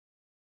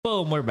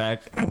Boom, we're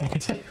back.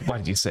 Why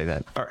did you say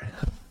that? All right.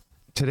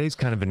 Today's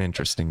kind of an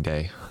interesting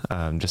day.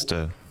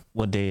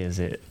 What day is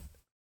it?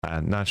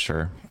 Not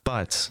sure,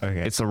 but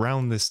Okay. it's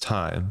around this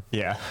time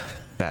Yeah.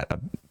 that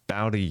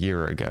about a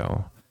year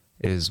ago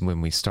is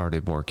when we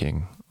started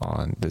working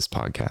on this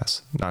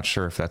podcast. Not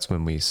sure if that's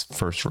when we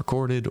first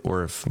recorded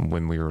or if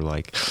when we were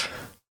like,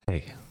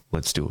 hey,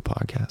 let's do a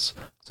podcast.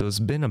 So it's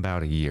been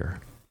about a year.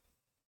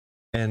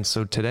 And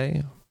so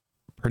today,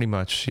 pretty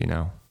much,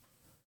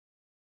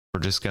 we're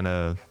just going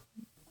to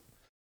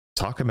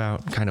talk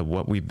about kind of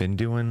what we've been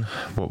doing,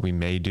 what we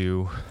may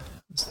do.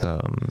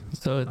 So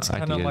it's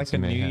kind of ideas like a you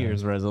may New have.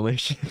 Year's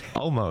resolution.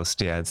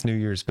 Almost, yeah. It's New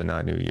Year's, but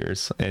not New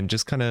Year's. And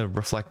just kind of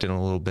reflecting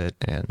a little bit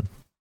and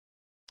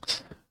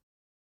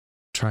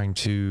trying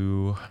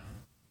to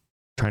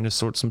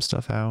sort some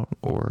stuff out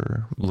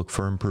or look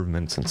for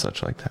improvements and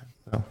such like that.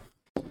 So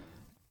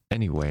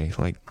anyway,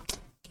 like,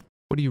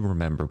 what do you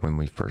remember when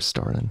we first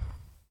started?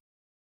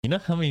 You know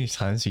how many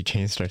times we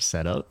changed our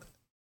setup?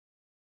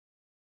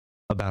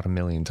 About 1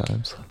 million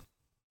times.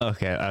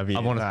 Okay, I mean, I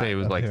want to say it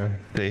was like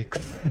 6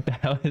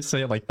 I would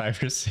say like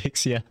 5 or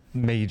 6. Yeah.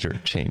 major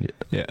changes.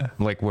 Yeah.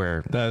 Like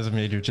where, That was a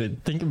major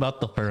change. Think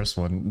about the first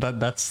one.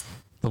 That's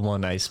the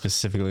one I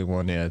specifically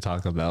wanted to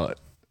talk about.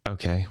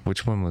 okay,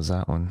 which one was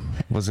that one?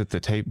 Was it the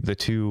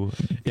two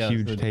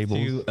huge so tables?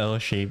 2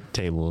 L-shaped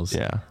tables.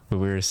 Yeah. Where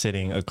we were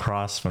sitting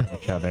across from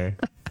each other.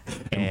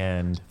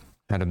 And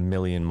Had 1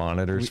 million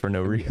monitors for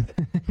no reason.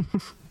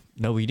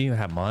 no, we didn't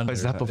have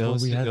monitors. that before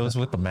we had it was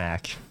with the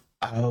Mac.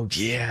 Oh,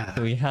 yeah.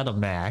 So we had a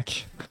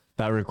Mac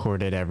that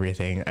recorded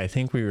everything. I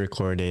think we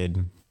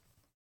recorded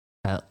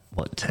at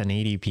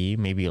 1080p,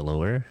 maybe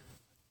lower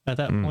at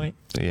that point,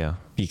 Yeah.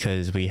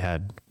 because we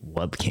had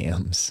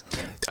webcams.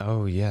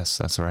 Oh, yes,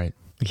 that's right.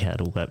 We had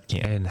a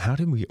webcam. And how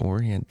did we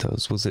orient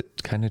those? Was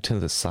it kind of to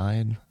the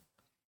side?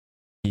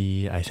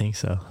 Yeah, I think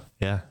so.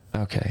 Yeah.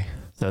 Okay.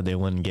 So they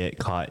wouldn't get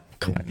caught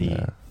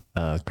in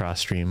the cross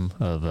stream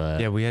of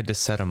Yeah, we had to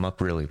set them up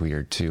really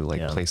weird too,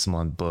 like Yeah. place them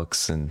on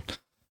books and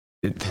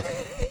it.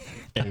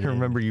 I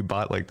remember you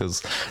bought like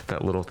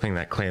that little thing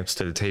that clamps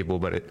to the table,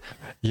 but it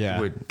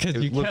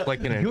looked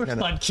like an your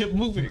antenna. slide kept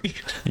moving.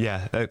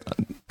 Yeah,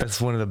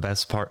 that's one of the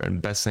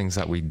best things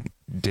that we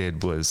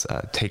did was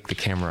take the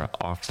camera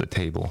off the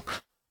table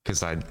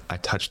because I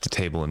touched the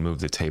table and moved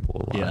the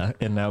table a lot. Yeah,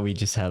 and now we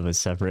just have a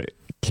separate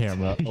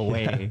camera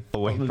away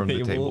from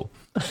the table.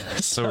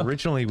 So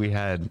originally we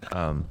had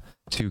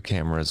 2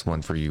 cameras,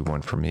 one for you,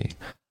 one for me.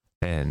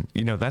 And,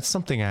 that's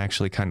something I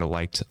actually kind of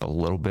liked a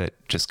little bit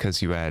just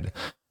because you had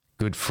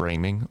good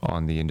framing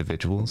on the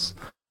individuals.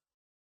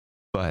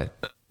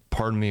 But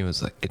part of me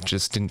was like, it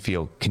just didn't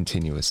feel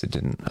continuous. It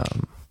didn't,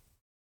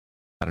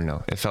 I don't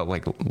know. It felt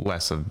like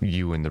less of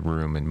you in the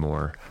room and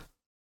more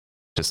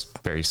just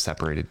very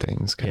separated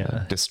things, kind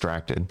of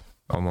distracted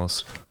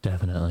almost.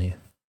 Definitely.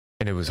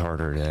 And it was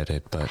harder to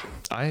edit, but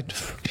I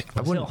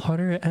wouldn't.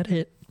 harder to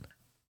edit?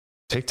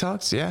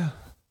 TikToks, yeah.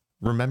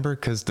 Remember,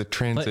 because the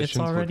transitions But it's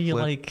already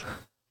like.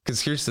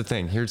 Because here's the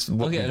thing. Here's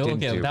what we didn't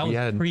do. That We was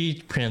had,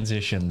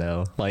 pre-transition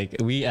though. Like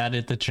we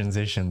added the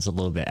transitions a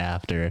little bit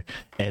after,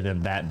 and then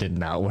that did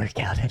not work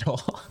out at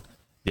all.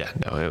 yeah,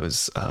 no, it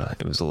was a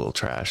little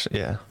trash.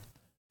 Yeah.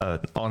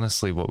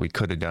 Honestly, what we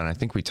could have done, I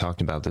think we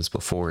talked about this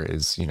before,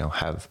 is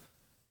have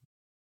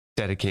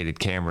dedicated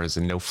cameras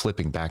and no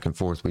flipping back and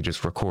forth. We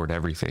just record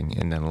everything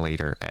and then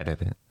later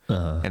edit it.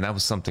 And that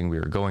was something we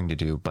were going to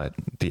do, but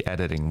the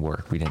editing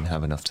work, we didn't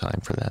have enough time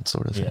for that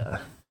sort of thing. Yeah.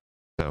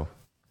 So,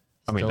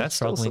 I mean, that's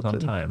still struggling on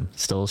something. time.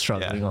 Still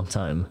struggling on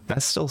time.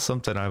 That's still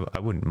something I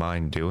wouldn't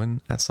mind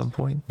doing at some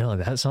point. No,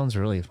 that sounds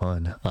really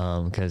fun.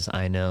 Because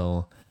I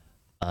know,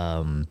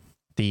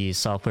 the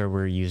software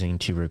we're using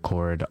to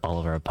record all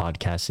of our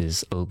podcasts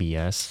is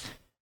OBS,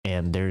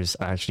 and there's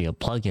actually a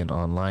plugin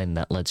online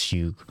that lets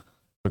you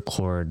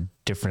record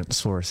different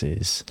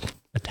sources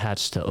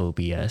attached to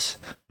OBS.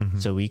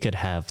 So we could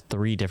have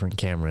 3 different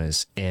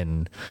cameras,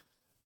 and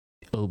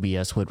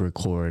OBS would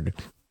record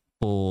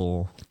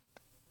full,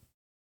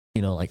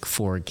 like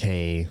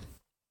 4K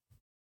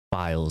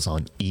files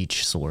on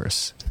each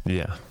source.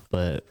 Yeah.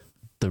 But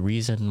the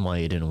reason why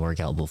it didn't work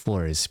out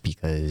before is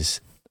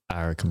because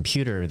our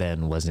computer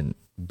then wasn't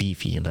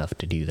beefy enough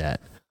to do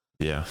that.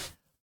 Yeah.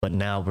 But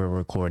now we're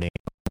recording.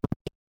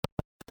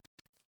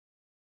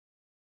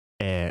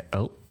 It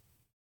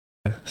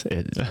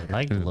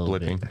lagged a little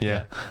bit. Blipping,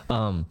 yeah.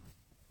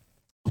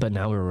 But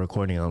now we're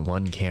recording on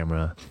one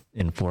camera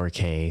in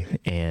 4K,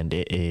 and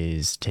it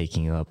is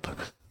taking up.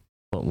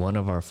 But one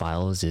of our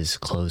files is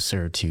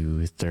closer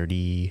to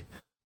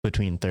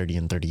between 30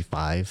 and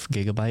 35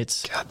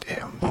 gigabytes.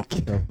 Goddamn.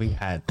 So we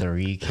had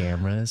 3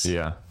 cameras.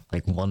 Yeah.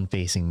 Like one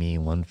facing me,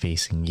 one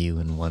facing you,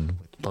 and one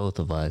with both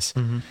of us.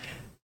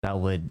 That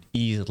would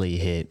easily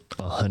hit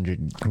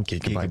 100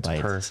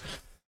 gigabytes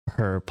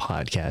per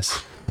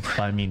podcast. But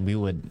I mean, we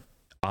would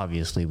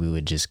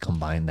just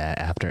combine that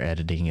after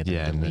editing it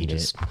and delete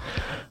it.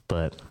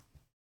 But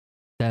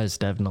that is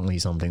definitely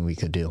something we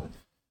could do.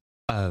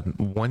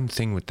 One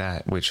thing with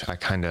that, which I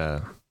kind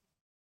of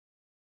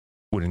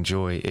would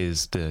enjoy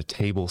is the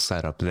table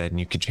setup. Then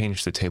you could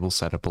change the table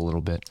setup a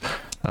little bit,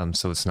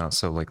 so it's not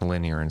so like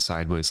linear and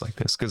sideways like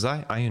this. Because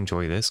I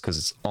enjoy this because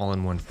it's all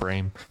in one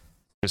frame,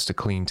 just a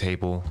clean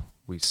table.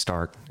 We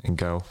start and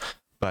go.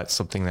 But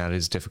something that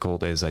is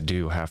difficult is I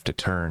do have to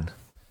turn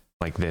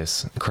like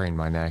this, crane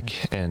my neck.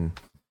 And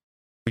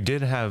we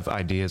did have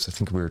ideas. I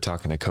think we were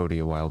talking to Cody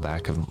a while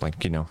back of like,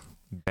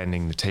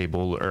 bending the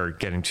table or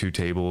getting two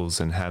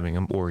tables and having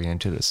them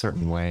oriented a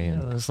certain way.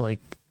 And it was like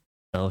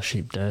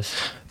L-shaped desk.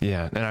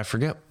 yeah, and I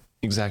forget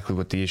exactly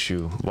what the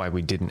issue, why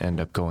we didn't end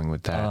up going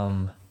with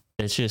that.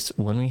 It's just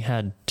when we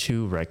had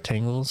two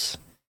rectangles,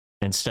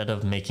 instead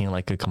of making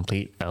like a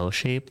complete L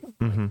shape,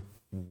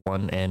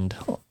 one end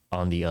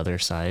on the other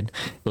side,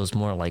 it was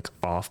more like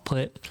off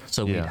put,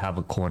 so we'd have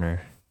a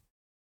corner.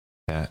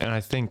 Yeah, and I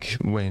think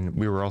when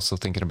we were also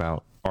thinking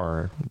about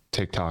our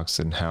TikToks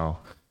and how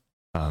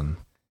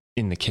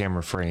in the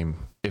camera frame,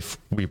 if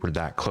we were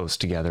that close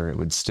together, it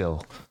would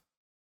still,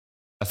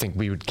 I think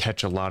we would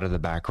catch a lot of the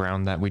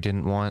background that we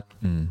didn't want,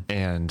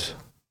 and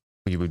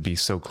we would be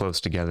so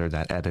close together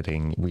that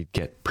editing, we'd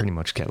pretty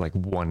much get like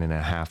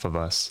 1.5 of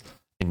us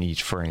in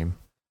each frame.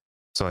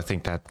 So I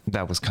think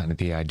that was kind of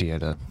the idea,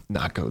 to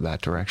not go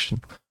that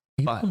direction.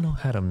 People know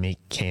how to make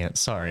cans.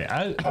 Sorry,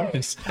 I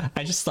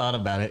just thought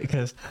about it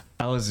because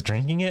I was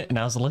drinking it and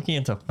I was looking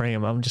into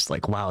frame. I'm just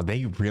like, wow,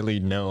 they really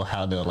know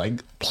how to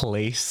like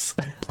place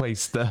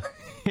the.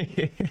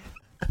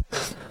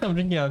 I'm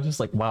drinking. I'm just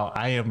like, wow,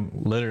 I am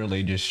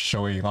literally just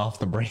showing off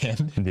the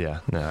brand. Yeah,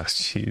 no,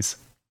 jeez.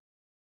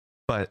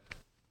 But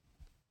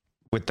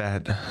with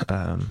that,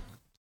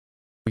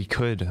 we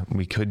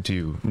could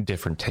do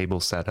different table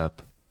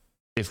setup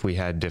if we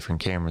had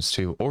different cameras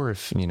too, or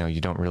if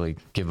you don't really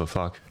give a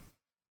fuck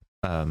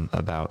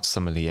about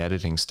some of the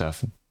editing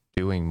stuff,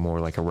 doing more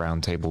like a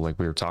round table like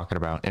we were talking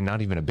about, and not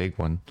even a big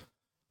one,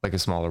 like a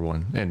smaller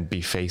one, and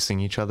be facing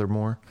each other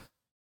more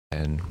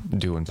and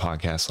doing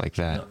podcasts like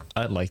that.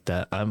 I like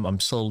that. I'm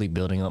slowly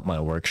building up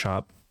my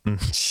workshop.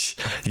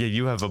 Yeah,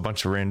 you have a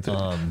bunch of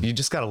random. You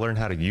just got to learn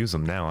how to use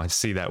them now. I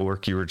see that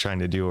work you were trying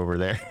to do over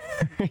there.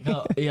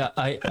 No, yeah,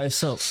 I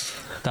so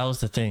that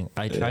was the thing.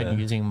 I tried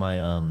using my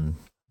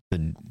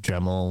the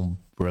Dremel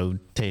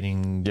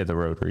rotating. Yeah, the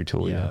rotary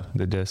tool. Yeah,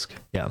 the disc.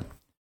 Yeah,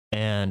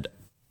 and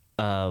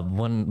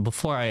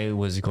before I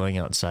was going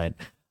outside,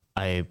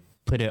 I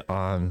put it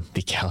on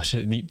the couch,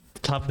 at the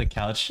top of the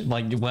couch,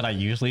 like what I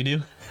usually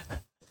do.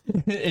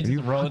 It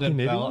just rolled and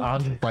fell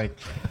on like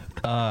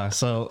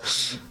so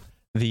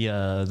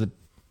the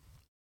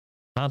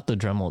not the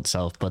Dremel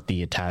itself, but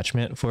the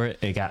attachment for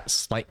it got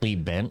slightly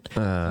bent.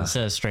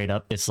 Instead of straight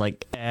up, it's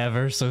like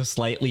ever so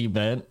slightly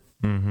bent.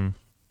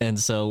 And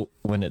so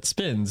when it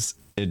spins,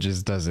 it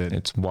just doesn't.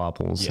 It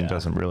wobbles and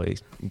doesn't really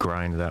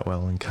grind that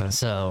well and cut.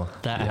 So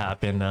that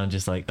happened. I'm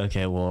just like,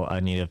 okay, well, I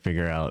need to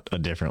figure out a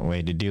different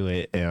way to do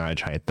it. And I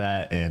tried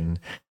that, and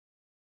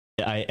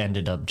I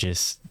ended up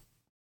just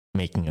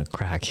making a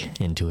crack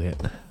into it.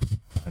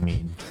 I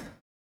mean,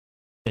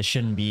 it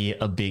shouldn't be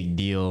a big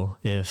deal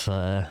if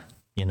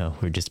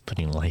we're just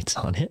putting lights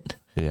on it.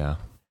 Yeah.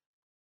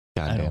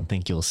 I don't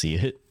think you'll see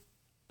it.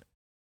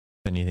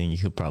 If anything, you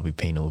could probably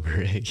paint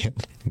over it again.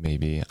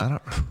 Maybe. I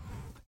don't.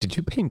 Did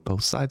you paint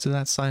both sides of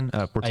that sign?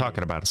 We're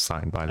talking about a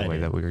sign, by the way,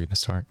 that we were going to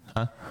start.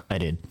 Huh? I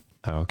did.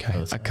 Oh,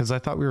 okay. Because I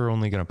thought we were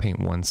only going to paint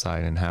one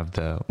side and have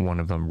one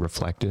of them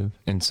reflective,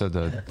 and so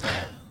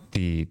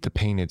the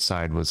painted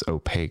side was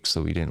opaque,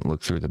 so we didn't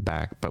look through the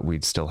back, but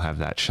we'd still have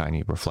that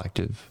shiny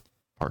reflective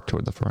part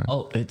toward the front.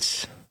 Oh,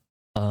 it's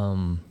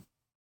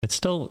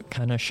still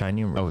kind of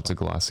shiny. Oh, it's a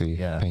glossy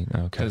paint.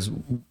 Okay.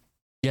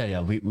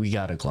 We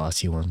got a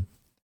glossy one,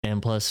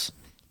 and plus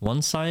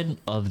one side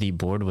of the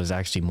board was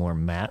actually more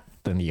matte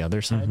than the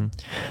other side.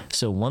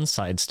 So one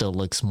side still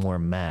looks more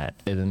matte,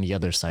 and then the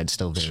other side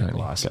still very shiny.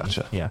 Glossy.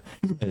 Gotcha. Yeah,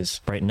 because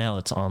right now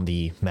it's on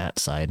the matte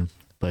side,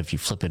 but if you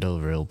flip it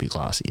over, it'll be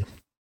glossy.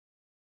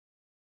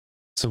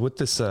 So with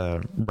this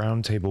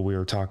round table we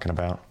were talking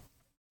about,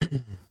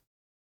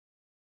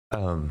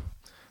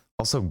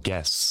 also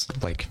guests,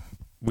 like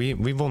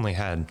we've only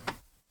had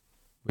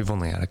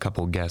a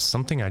couple guests.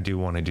 Something I do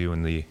want to do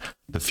in the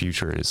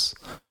future is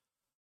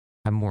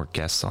have more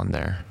guests on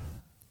there.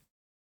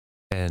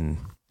 And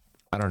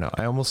I don't know,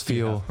 I almost feel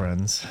you have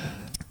friends.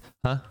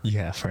 Huh? You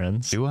have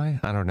friends? Do I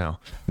don't know,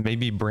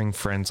 maybe bring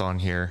friends on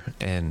here,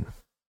 and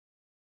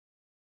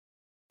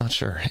not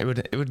sure,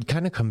 it would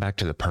kind of come back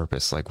to the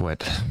purpose, like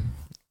what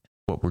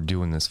we're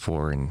doing this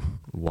for and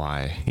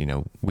why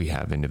we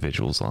have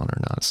individuals on or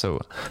not. So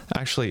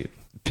actually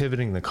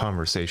pivoting the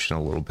conversation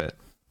a little bit,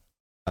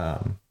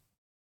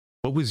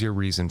 what was your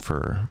reason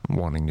for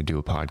wanting to do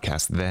a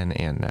podcast then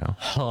and now?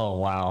 Oh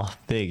wow,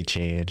 big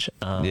change.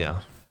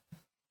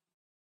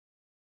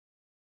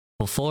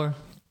 Before,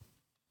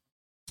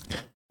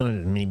 it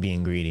was me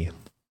being greedy.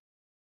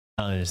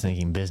 I was just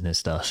thinking business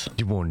stuff.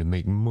 You wanted to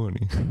make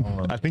money.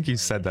 I think you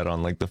said that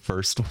on like the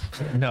first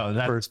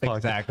that's first podcast.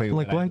 Exactly I'm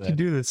like, why'd you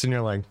do this? And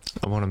you're like,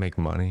 I want to make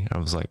money. I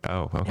was like,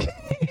 oh,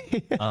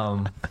 okay.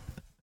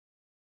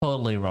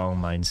 Totally wrong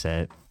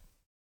mindset.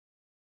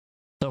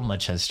 so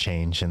much has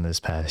changed in this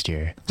past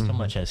year. So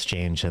much has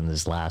changed in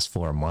this last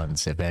 4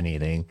 months, if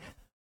anything.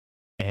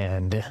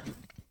 And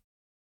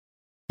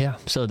yeah,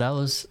 so that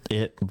was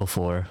it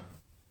before.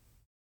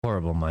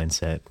 Horrible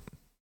mindset.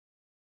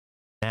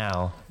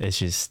 Now it's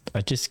just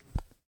I'm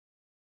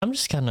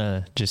just kind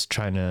of just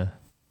trying to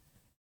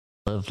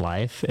live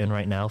life. And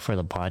right now for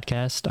the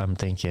podcast, I'm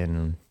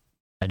thinking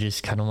I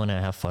just kind of want to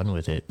have fun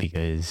with it,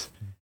 because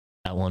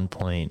at one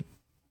point,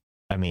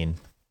 I mean,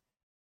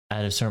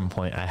 at a certain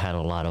point, I had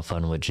a lot of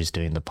fun with just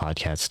doing the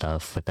podcast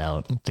stuff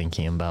without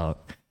thinking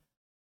about,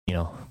 you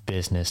know,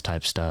 business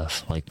type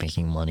stuff like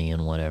making money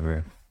and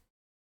whatever,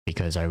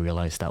 because I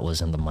realized that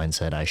wasn't the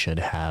mindset I should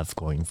have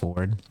going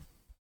forward.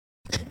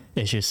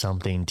 It's just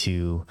something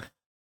to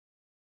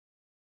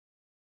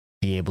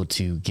be able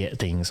to get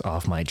things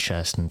off my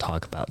chest and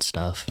talk about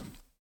stuff.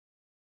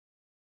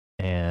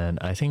 And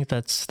I think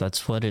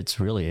that's what it's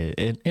really,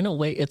 in a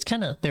way, it's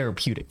kind of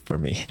therapeutic for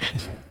me.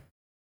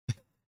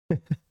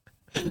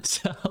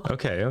 So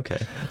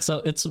Okay.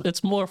 so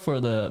it's more for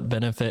the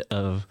benefit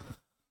of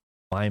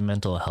my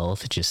mental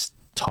health, just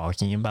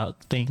talking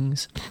about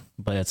things,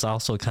 but it's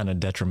also kind of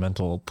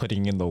detrimental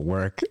putting in the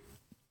work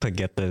to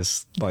get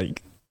this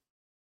like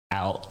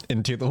out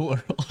into the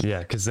world. Yeah,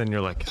 because then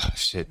you're like, oh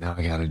shit, now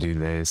I gotta do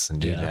this and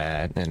do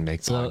that and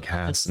make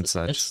podcasts and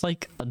such. It's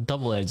like a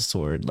double-edged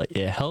sword. Like,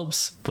 it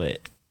helps, but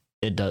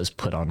it does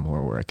put on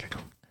more work.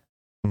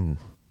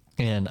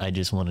 And I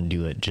just want to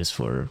do it just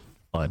for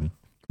fun,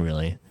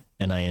 really.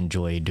 And I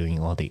enjoy doing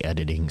all the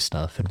editing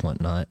stuff and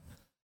whatnot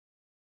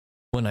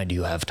when I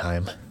do have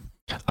time.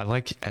 I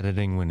like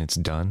editing when it's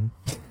done.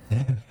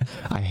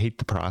 I hate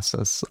the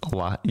process a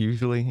lot,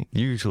 usually.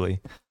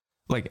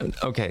 Like,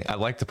 okay, I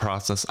like the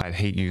process. I'd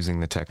hate using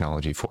the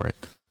technology for it.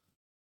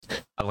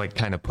 I like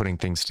kind of putting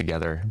things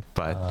together,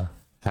 but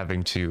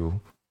having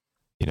to,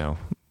 you know,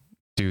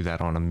 do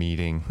that on a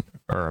meeting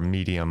or a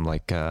medium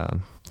like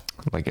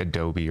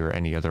Adobe or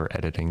any other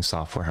editing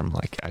software, I'm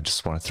like, I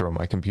just want to throw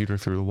my computer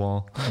through the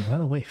wall. Oh, by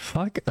the way,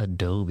 fuck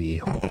Adobe.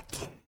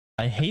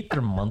 I hate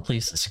their monthly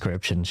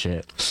subscription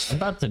shit. I'm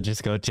about to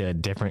just go to a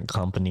different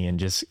company and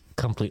just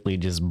completely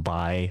just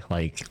buy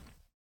like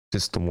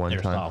just the one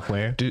their time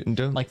software,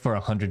 don't like for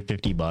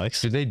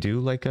 $150. do they do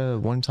like a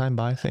one-time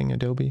buy thing,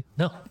 Adobe?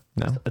 No,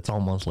 No, it's all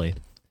monthly.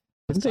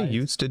 didn't they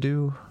used to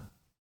do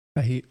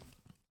I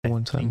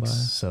one-time think buy?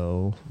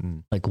 so,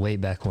 like way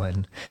back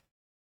when.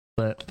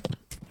 But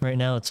right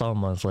now it's all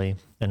monthly,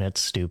 and it's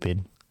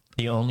stupid.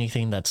 The only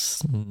thing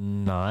that's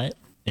not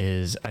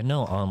is, I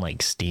know on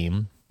like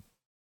Steam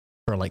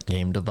for like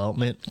game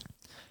development,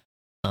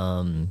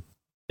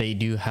 they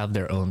do have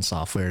their own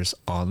softwares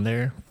on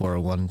there for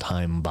a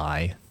one-time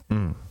buy.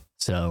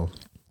 So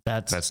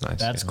that's nice.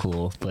 That's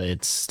cool, but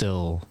it's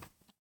still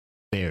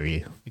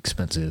very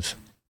expensive.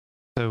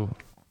 So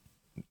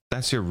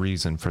that's your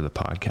reason for the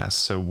podcast.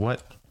 So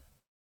what?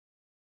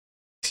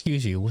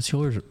 Excuse you, what's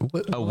yours?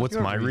 What's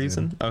my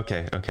reason?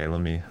 Okay.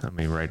 Let me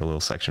write a little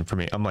section for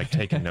me. I'm like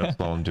taking notes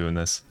while I'm doing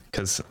this,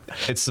 because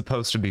it's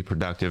supposed to be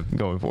productive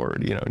going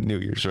forward, you know, New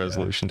Year's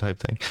resolution type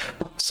thing.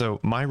 So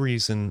my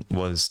reason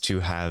was to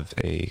have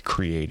a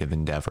creative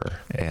endeavor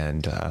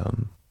and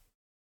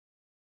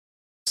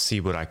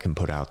see what I can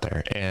put out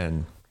there.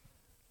 And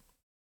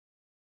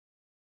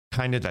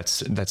kind of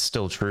that's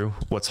still true.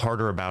 What's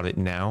harder about it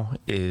now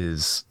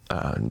is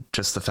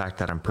just the fact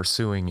that I'm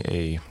pursuing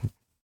a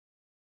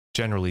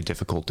generally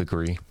difficult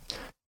degree,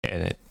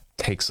 and it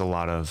takes a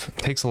lot of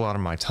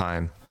my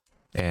time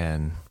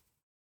and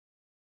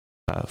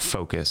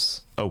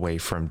focus away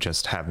from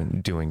just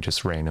doing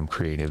random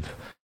creative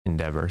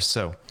endeavors.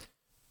 So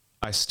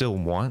I still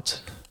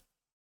want,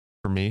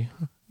 for me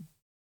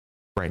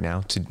right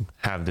now, to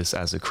have this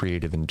as a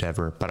creative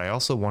endeavor, but I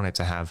also want it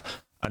to have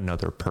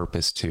another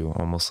purpose too,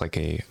 almost like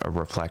a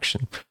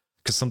reflection.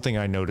 Because something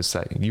I noticed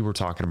that you were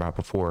talking about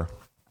before,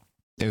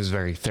 it was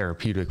very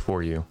therapeutic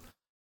for you,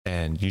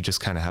 and you just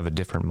kind of have a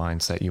different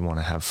mindset. You want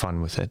to have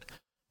fun with it.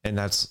 And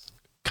that's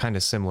kind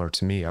of similar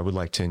to me. I would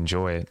like to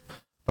enjoy it,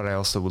 but I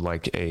also would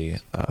like a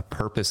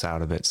purpose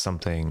out of it,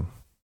 something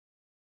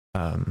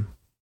not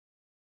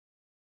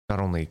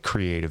only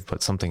creative,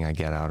 but something I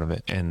get out of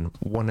it. And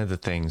one of the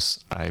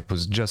things I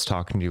was just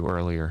talking to you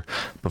earlier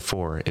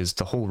before is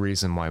the whole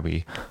reason why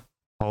we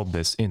called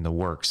this In the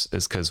Works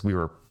is because we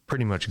were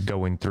pretty much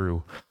going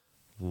through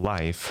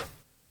life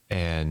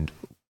and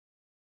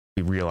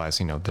we realized,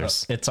 you know,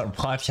 there's... It's our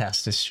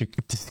podcast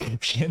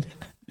description.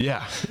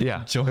 Yeah.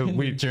 Join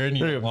the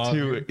journey along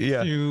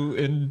two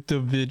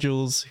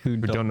individuals who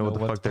don't know what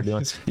the fuck they're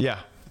doing. Yeah.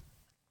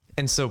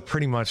 And so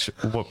pretty much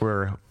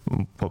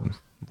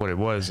what it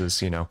was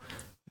is, you know,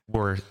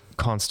 we're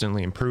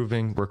constantly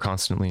improving. We're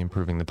constantly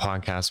improving the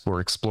podcast. We're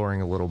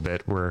exploring a little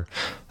bit. We're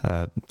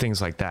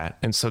things like that.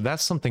 And so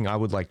that's something I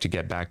would like to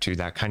get back to,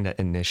 that kind of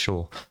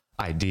initial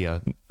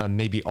idea,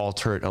 maybe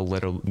alter it a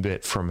little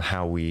bit from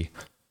how we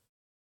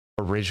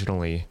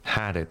originally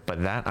had it.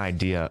 But that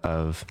idea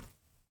of,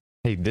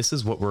 hey, this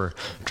is what we're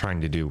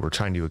trying to do. We're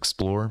trying to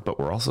explore, but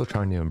we're also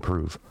trying to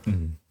improve.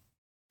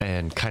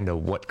 And kind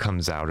of what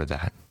comes out of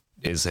that.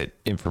 is it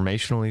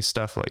informational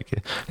stuff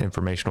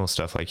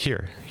like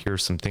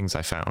here's some things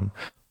I found,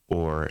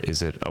 or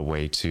is it a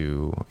way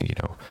to,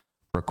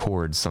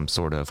 record some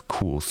sort of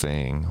cool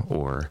thing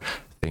or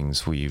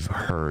things we've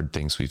heard,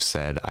 things we've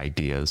said,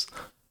 ideas,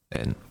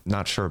 and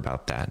not sure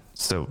about that.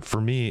 So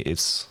for me,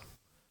 it's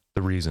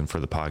the reason for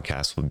the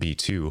podcast would be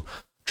to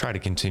try to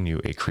continue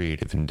a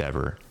creative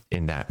endeavor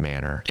in that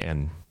manner,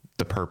 and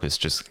the purpose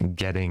just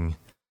getting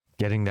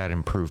that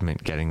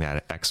improvement, getting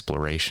that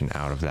exploration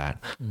out of that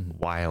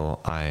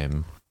while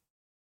I'm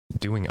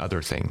doing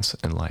other things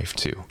in life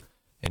too.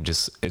 And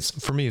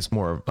for me, it's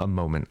more of a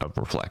moment of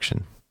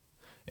reflection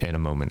and a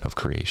moment of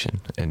creation.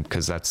 And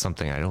because that's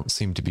something I don't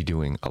seem to be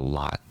doing a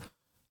lot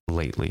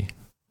lately,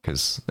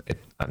 because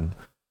I'm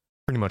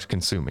pretty much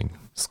consuming.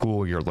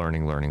 School, you're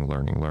learning,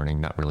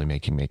 not really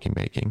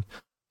making.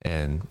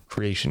 And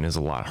creation is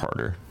a lot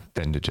harder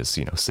than to just,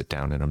 sit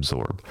down and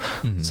absorb.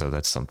 So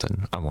that's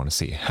something I want to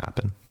see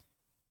happen.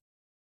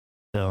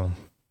 So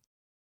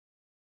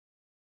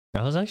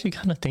I was actually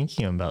kind of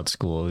thinking about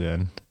school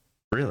again.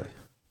 Really?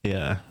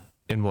 Yeah.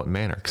 In what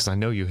manner? Because I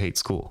know you hate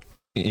school.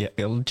 Yeah,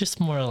 it was just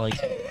more like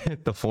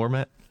the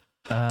format.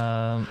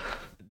 I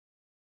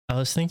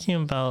was thinking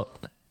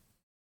about.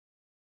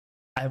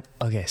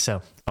 Okay,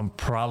 so I'm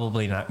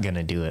probably not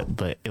gonna do it,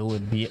 but it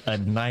would be a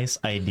nice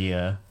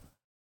idea,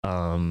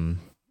 to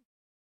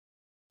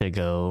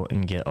go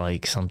and get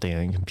like something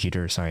in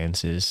computer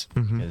sciences,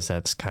 because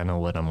that's kind of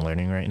what I'm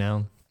learning right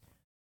now.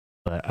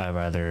 But I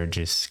rather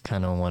just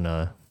kind of want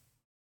to.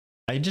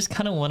 I just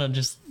kind of want to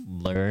just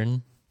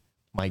learn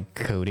my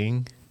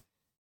coding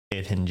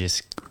and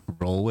just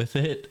roll with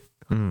it.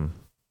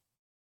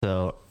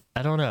 So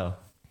I don't know.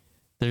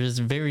 There's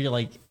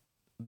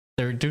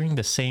they're doing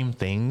the same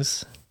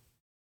things,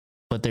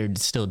 but they're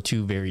still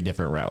two very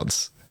different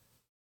routes.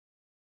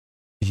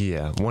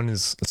 Yeah, one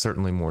is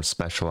certainly more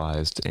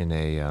specialized in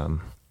a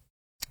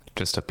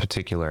just a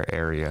particular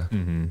area.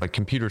 Like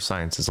computer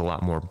science is a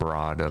lot more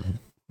broad of,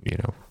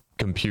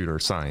 computer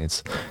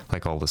science,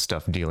 like all the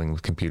stuff dealing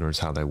with computers,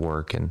 how they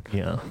work, and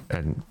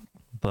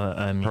but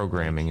I mean,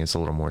 programming is a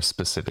little more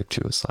specific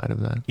to a side of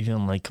that.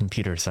 Even like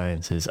computer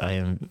sciences, I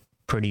am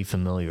pretty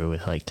familiar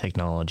with like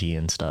technology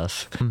and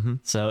stuff.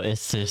 So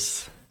it's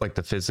just like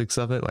the physics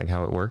of it, like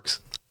how it works.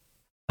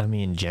 I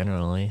mean,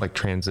 generally, like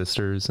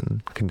transistors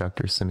and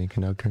conductors,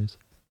 semiconductors.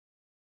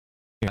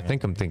 Yeah. I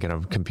think I'm thinking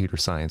of computer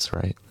science,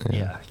 right?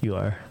 Yeah, you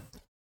are.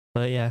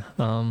 But yeah,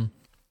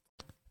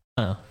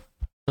 it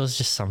was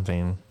just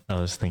something I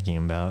was thinking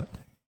about,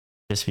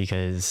 just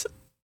because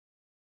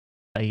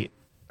I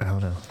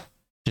don't know,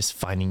 just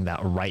finding that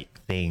right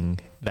thing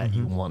that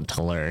you want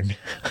to learn.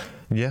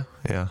 Yeah.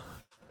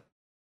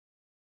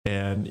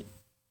 And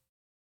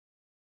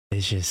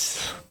it's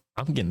just,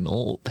 I'm getting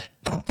old.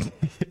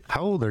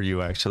 How old are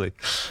you actually?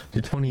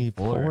 You're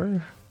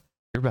 24?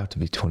 You're about to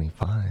be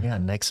 25. Yeah,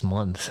 next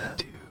month.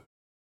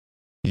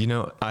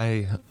 Dude.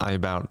 I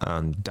about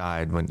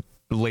died when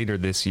later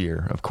this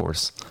year, of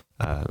course.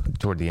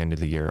 Toward the end of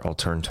the year, I'll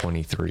turn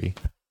 23.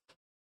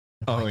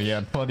 Oh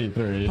yeah,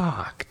 23.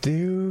 Fuck,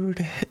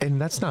 dude.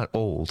 And that's not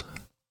old.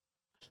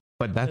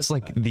 But that's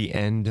like the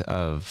end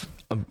of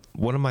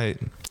one of my...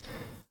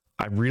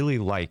 I really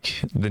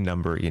like the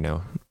number,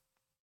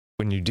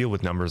 when you deal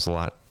with numbers a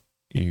lot,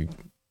 you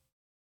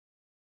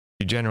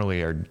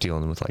generally are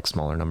dealing with like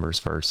smaller numbers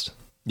first.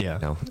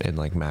 Yeah. In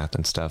like math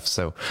and stuff.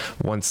 So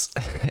once,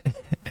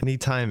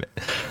 anytime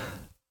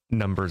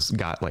numbers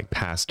got like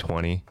past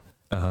 20,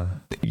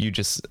 you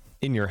just,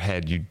 in your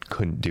head, you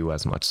couldn't do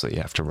as much. So you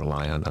have to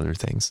rely on other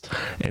things.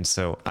 And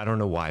so I don't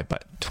know why,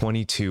 but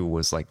 22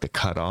 was like the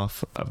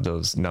cutoff of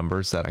those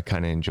numbers that I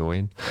kind of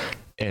enjoyed.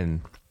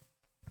 And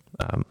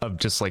of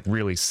just like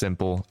really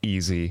simple,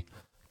 easy,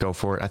 go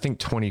for it. I think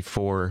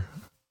 24,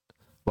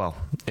 well,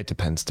 it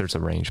depends. There's a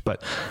range,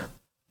 but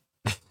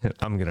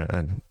I'm going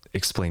to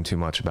explain too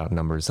much about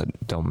numbers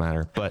that don't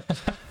matter. But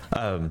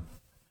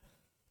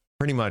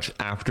pretty much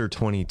after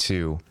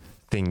 22,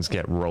 things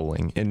get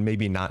rolling, and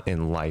maybe not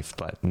in life,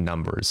 but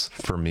numbers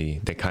for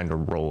me, they kind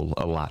of roll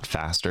a lot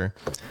faster.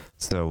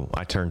 So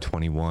I turned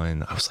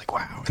 21. I was like,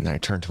 wow. And then I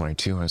turned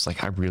 22. I was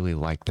like, I really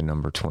like the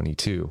number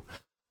 22.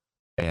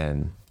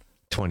 And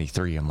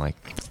 23, I'm like,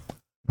 I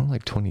don't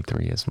like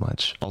 23 as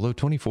much. Although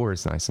 24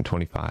 is nice and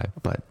 25,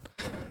 but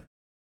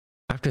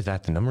after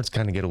that, the numbers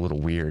kind of get a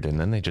little weird, and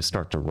then they just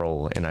start to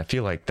roll. And I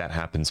feel like that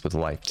happens with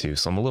life too.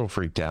 So I'm a little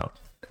freaked out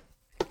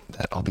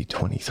that I'll be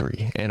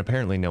 23. And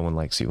apparently no one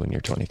likes you when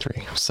you're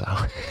 23. So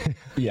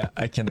yeah,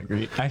 I can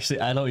agree. Actually,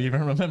 I don't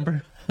even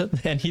remember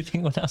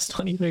anything when I was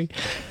 23.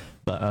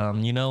 But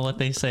you know what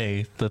they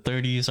say, the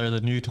 30s are the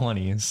new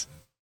 20s.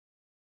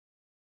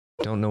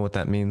 Don't know what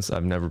that means.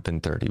 I've never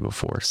been 30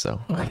 before, so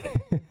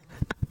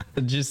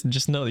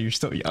just know that you're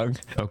still young.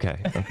 Okay.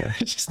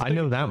 I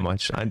know that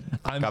much. I'm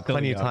got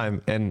plenty of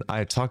time, and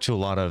I talk to a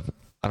lot of,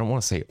 I don't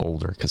want to say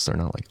older because they're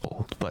not like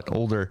old, but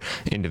older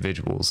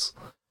individuals,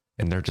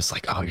 and they're just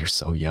like, oh, you're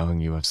so young,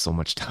 you have so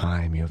much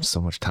time,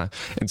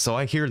 and so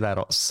I hear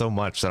that so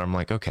much that I'm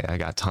like, okay, I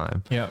got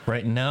time. Yeah,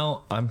 right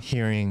now I'm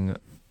hearing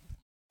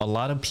a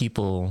lot of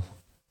people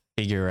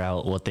figure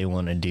out what they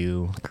want to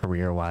do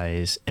career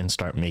wise and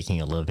start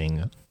making a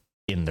living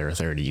in their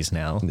 30s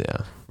now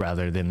Yeah.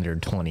 rather than their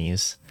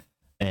 20s.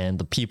 And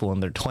the people in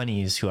their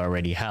 20s who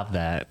already have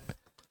that.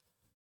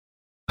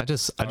 I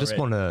just Alright.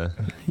 want to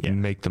Yeah.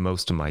 make the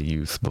most of my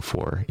youth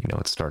before,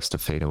 it starts to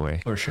fade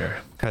away. For sure.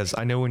 Because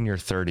I know in your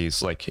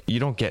 30s, like you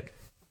don't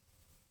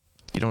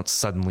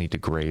suddenly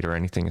degrade or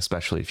anything,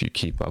 especially if you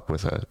keep up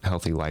with a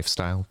healthy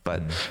lifestyle.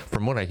 But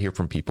from what I hear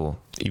from people,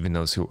 even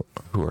those who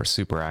are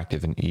super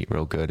active and eat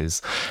real good,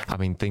 is, I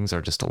mean, things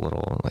are just a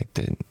little like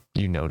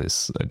you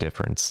notice a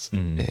difference,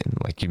 and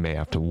like you may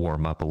have to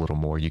warm up a little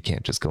more. You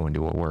can't just go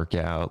into a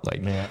workout.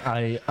 Like, Man,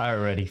 I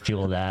already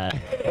feel that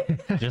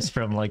just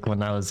from like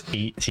when I was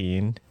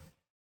 18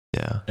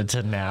 yeah.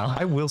 to now.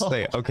 I will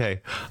say,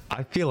 okay,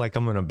 I feel like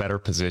I'm in a better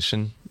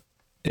position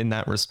in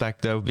that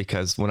respect though,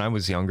 because when I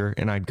was younger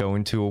and I'd go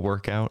into a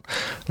workout,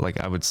 like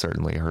I would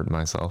certainly hurt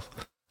myself.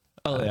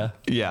 Oh yeah.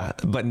 Yeah,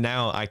 but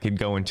now I could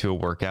go into a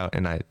workout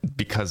and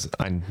because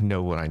I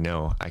know what I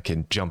know, I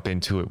can jump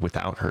into it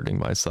without hurting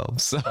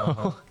myself.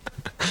 So,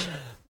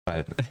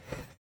 but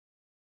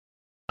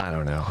I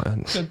don't know.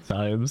 Good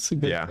times.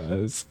 Good Yeah.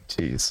 times.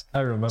 Jeez. I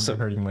remember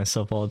hurting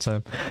myself all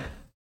the time.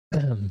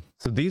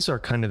 So these are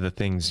kind of the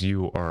things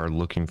you are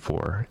looking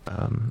for,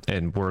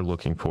 and we're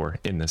looking for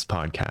in this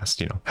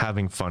podcast,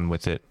 having fun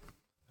with it.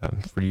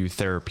 For you,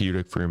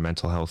 therapeutic for your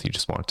mental health. You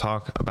just want to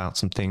talk about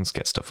some things,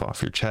 get stuff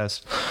off your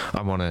chest.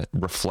 I want to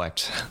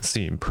reflect,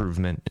 see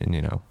improvement,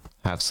 and,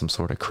 have some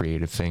sort of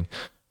creative thing.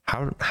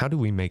 How do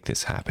we make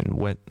this happen?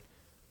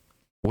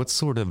 What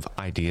sort of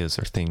ideas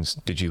or things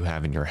did you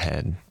have in your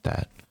head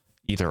that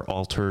either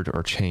altered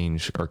or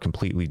changed or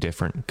completely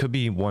different? Could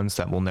be ones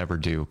that we'll never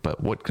do,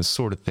 but what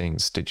sort of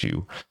things did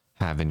you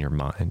have in your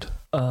mind?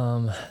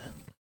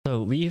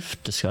 So we've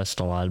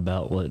discussed a lot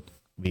about what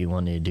we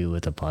wanted to do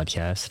with the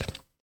podcast.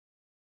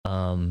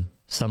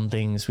 Some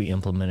things we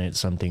implemented,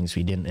 some things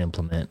we didn't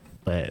implement,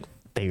 but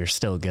they are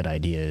still good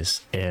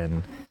ideas,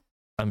 and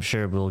I'm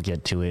sure we'll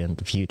get to it in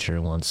the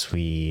future once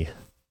we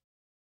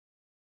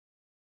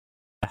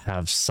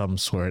have some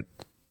sort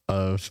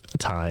of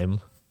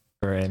time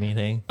or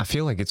anything. I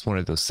feel like it's one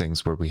of those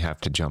things where we have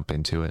to jump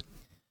into it.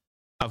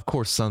 Of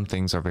course, some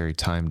things are very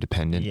time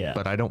dependent,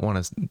 but I don't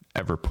want to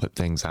ever put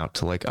things out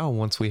to like, oh,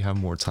 once we have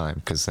more time,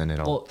 because then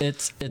it'll. Well,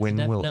 it's when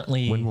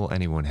definitely when will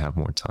anyone have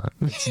more time?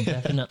 It's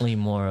definitely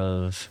more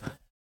of,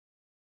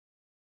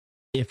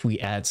 if we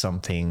add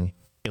something,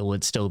 it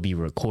would still be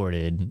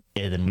recorded,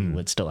 and then we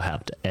would still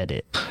have to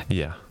edit.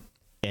 Yeah.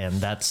 And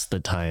that's the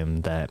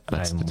time that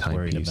That's I'm the time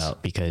worried piece.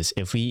 about, because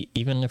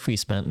even if we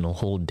spent a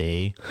whole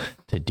day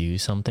to do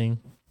something,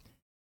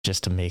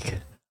 just to make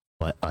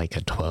like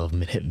a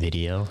 12-minute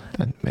video.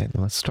 Man,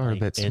 let's start Like,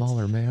 a bit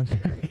smaller, man.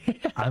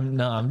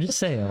 I'm just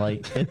saying,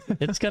 like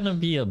it's gonna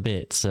be a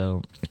bit,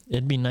 so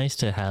it'd be nice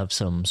to have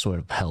some sort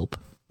of help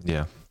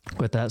Yeah.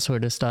 with that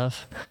sort of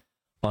stuff.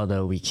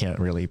 Although we can't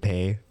really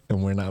pay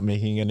and we're not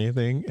making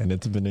anything, and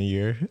it's been a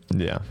year,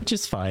 Yeah. which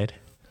is fine.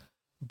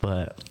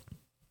 But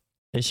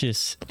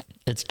it's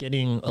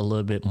getting a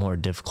little bit more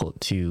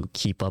difficult to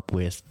keep up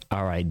with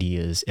our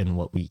ideas and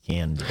what we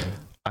can do.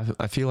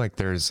 I feel like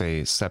there's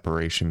a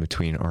separation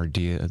between our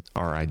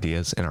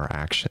ideas and our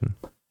action.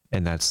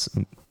 And I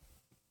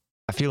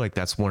feel like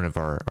that's one of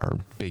our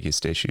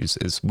biggest issues,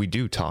 is we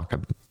do talk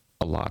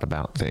a lot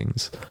about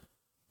things.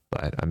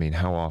 But I mean,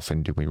 how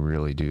often do we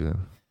really do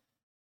them?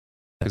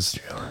 Because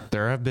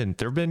there have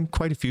been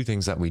quite a few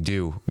things that we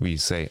do. We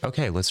say,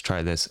 okay, let's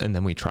try this, and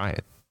then we try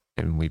it.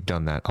 And we've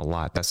done that a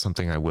lot. That's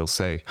something I will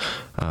say.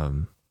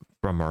 From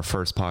our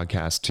first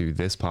podcast to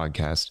this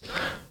podcast,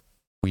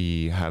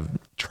 we have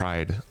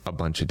tried a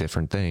bunch of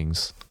different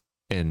things,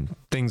 and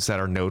things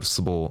that are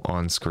noticeable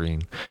on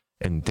screen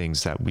and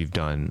things that we've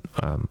done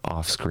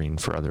off screen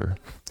for other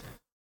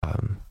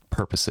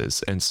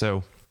purposes. And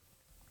so,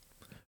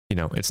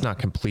 it's not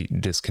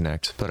complete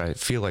disconnect, but I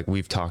feel like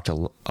we've talked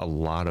a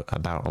lot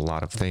about a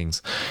lot of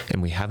things,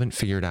 and we haven't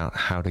figured out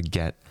how to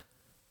get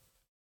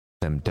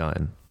them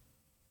done,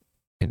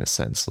 in a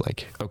sense.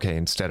 Like, okay,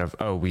 instead of,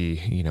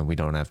 we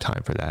don't have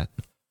time for that.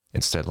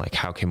 Instead, like,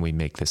 how can we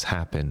make this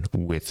happen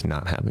with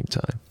not having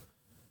time?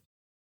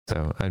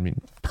 So, I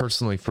mean,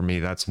 personally for me,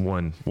 that's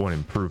one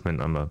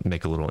improvement. I'm gonna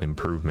make a little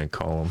improvement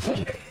column.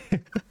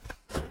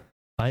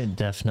 I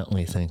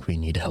definitely think we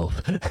need help.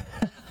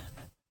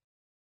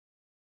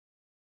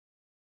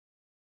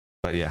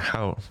 But yeah,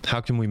 how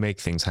can we make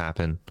things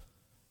happen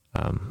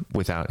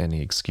without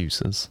any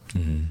excuses?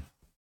 Mm-hmm.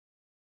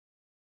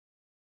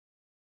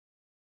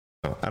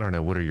 So, I don't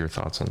know. What are your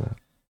thoughts on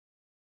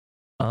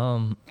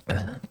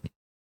that?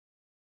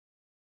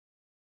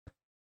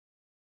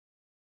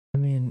 I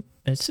mean,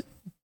 it's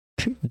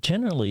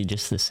generally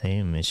just the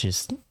same. It's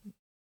just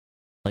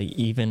like,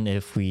 even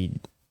if we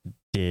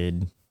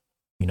did,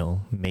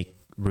 make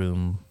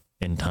room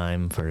and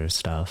time for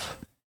stuff,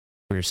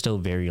 we're still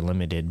very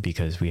limited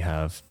because we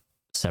have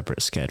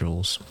separate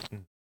schedules.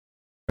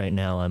 Right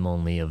now, I'm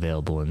only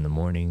available in the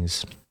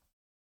mornings,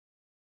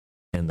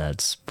 and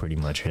that's pretty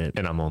much it.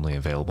 And I'm only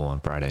available on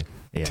Friday.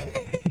 Yeah.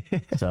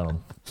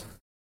 So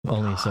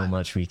Only so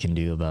much we can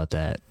do about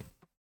that.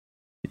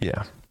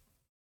 Yeah.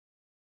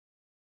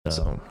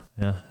 So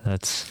yeah,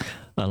 that's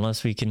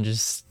unless we can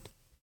just.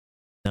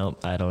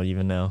 Nope, I don't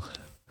even know.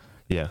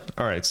 Yeah.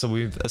 All right. So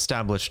we've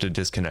established a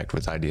disconnect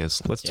with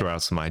ideas. Let's throw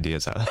out some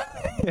ideas out.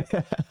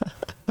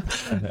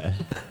 Okay.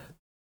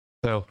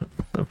 So,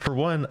 for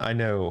one, I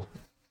know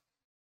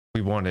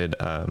we wanted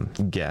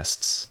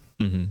guests.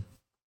 Mm-hmm.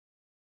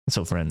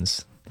 So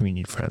friends, we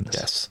need friends.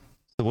 Yes.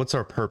 So, what's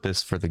our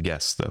purpose for the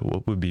guests, though?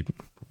 What would be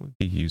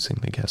using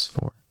the guests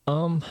for?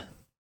 I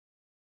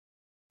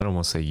don't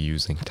want to say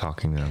using,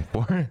 talking to them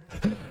for.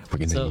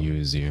 We're gonna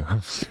use you.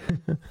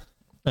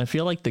 I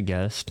feel like the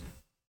guest,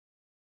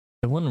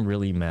 it wouldn't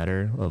really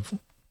matter of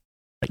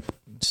like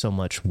so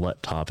much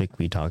what topic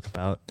we talk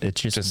about. It's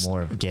just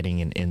more of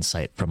getting an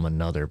insight from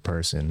another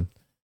person,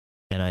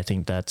 and I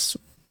think that's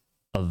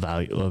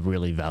a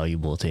really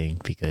valuable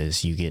thing,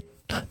 because you get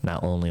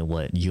not only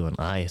what you and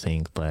I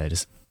think, but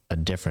it's a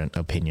different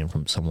opinion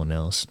from someone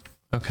else.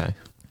 Okay.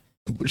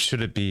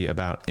 Should it be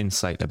about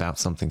insight about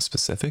something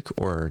specific,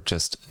 or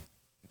just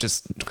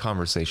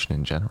conversation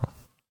in general?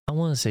 I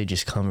want to say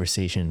just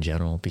conversation in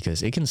general,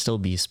 because it can still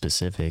be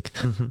specific.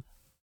 Mm-hmm.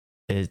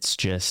 It's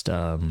just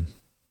for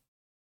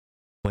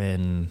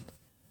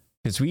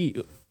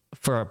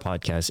our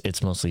podcast,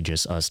 it's mostly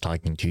just us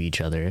talking to each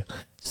other.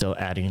 So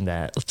adding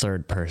that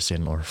third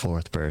person or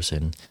fourth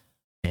person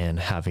and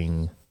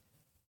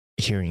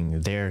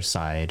hearing their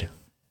side,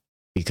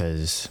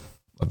 because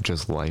of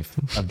just life,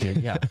 of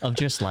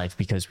just life,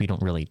 because we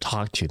don't really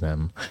talk to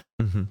them.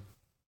 Mm-hmm.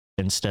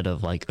 Instead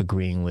of like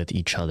agreeing with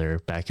each other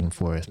back and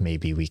forth,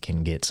 maybe we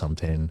can get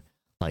something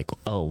like,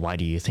 oh, why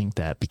do you think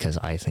that? Because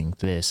I think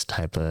this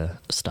type of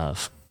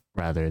stuff,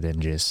 rather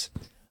than just,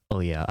 oh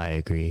yeah, I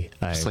agree.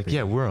 It's like,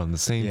 yeah, we're on the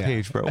same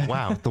page, bro.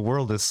 Wow, the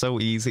world is so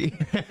easy.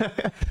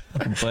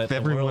 But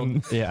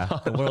everyone,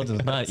 the world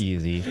is not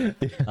easy.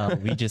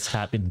 We just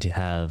happen to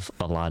have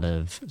a lot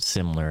of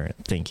similar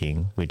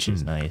thinking, which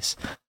is nice,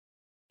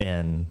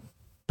 and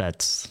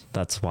that's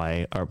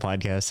why our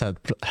podcast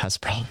has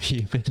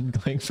probably been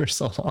going for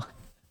so long.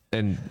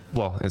 And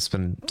well, it's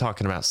been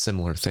talking about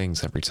similar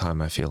things every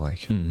time. I feel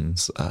like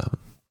it's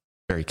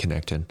very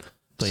connected.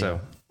 But so yeah,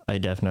 I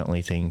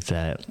definitely think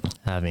that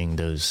having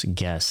those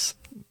guests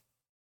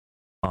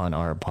on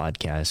our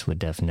podcast would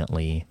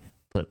definitely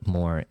put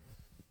more,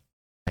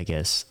 I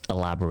guess,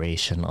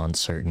 elaboration on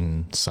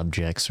certain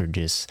subjects, or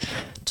just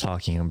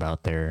talking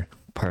about their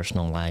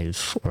personal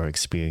life or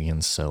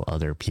experience, so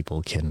other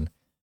people can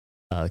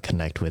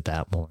connect with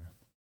that more.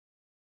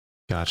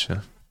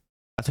 Gotcha.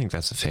 I think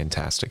that's a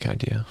fantastic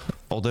idea.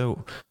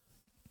 Although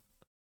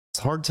it's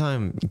a hard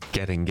time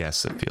getting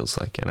guests, it feels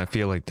like, and I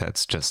feel like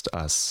that's just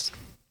us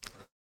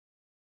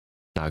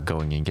not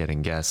going and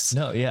getting guests.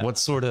 No, yeah. What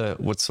sort of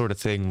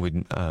thing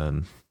would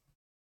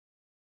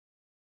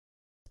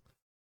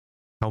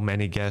how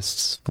many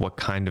guests? What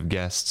kind of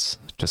guests?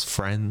 Just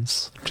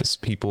friends?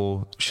 Just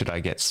people? Should I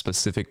get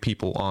specific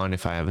people on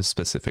if I have a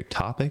specific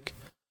topic?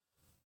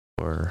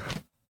 Or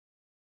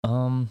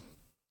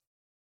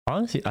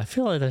honestly, I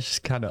feel like that's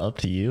just kind of up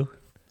to you.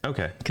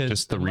 Okay,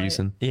 just the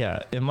reason.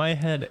 In my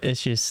head,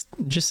 it's just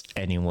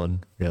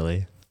anyone,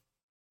 really.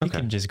 You Okay.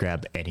 can just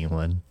grab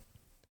anyone,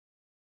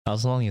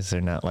 as long as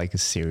they're not like a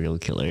serial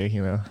killer,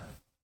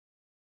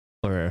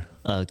 or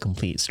a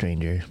complete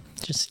stranger.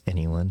 Just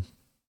anyone.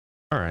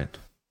 All right.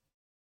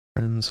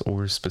 Friends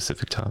or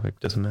specific topic,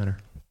 doesn't matter.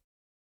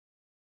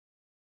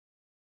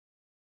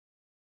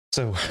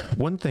 So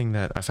one thing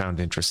that I found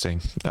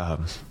interesting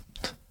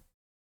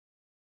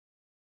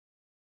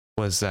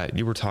was that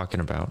you were talking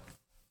about,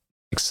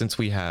 like, since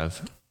we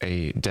have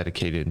a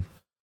dedicated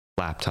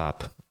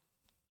laptop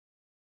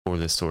for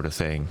this sort of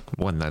thing,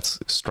 one that's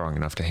strong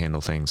enough to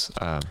handle things,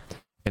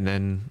 and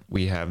then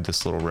we have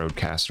this little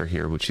Rodecaster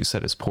here, which you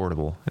said is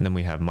portable, and then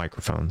we have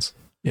microphones.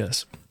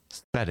 Yes.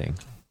 Setting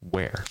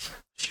where?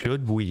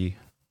 Should we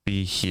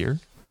be here?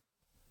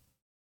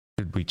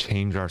 Should we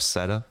change our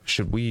setup?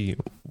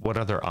 What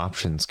other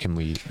options can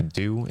we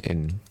do?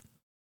 And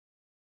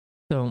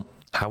So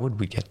how would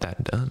we get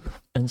that done?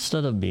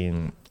 instead of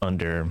being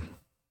under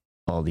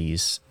all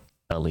these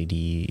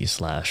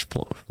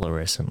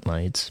LED/fluorescent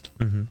lights,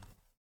 Mm-hmm.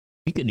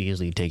 you could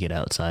easily take it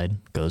outside,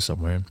 go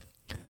somewhere.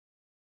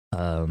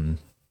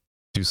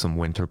 Do some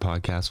winter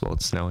podcasts while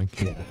it's snowing.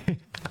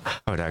 I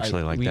would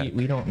actually like that.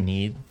 We don't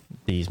need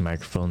these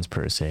microphones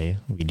per se.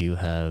 We do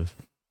have,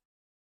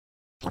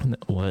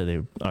 what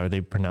are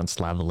they pronounced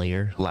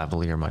lavalier?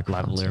 Lavalier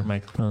microphones. Lavalier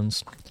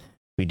microphones.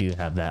 We do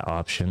have that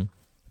option.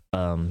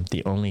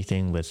 The only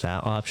thing with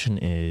that option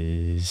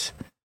is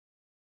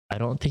I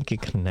don't think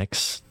it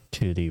connects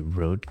to the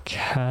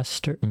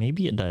Rodecaster.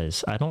 Maybe it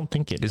does. I don't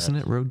think it Isn't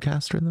does. it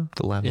Rodecaster though?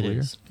 The lavalier? It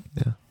is.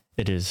 Yeah.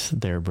 It is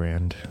their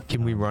brand.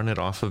 Can we run it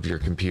off of your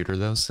computer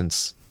though,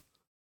 since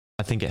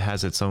I think it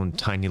has its own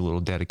tiny little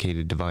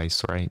dedicated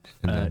device, right?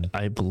 And then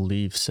I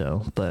believe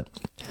so, but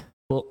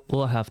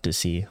we'll have to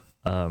see.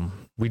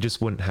 we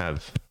just wouldn't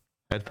have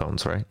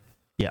headphones, right?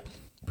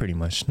 Pretty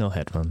much no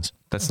headphones.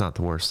 That's not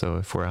the worst though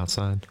if we're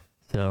outside.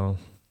 So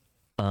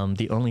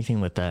The only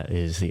thing with that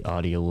is the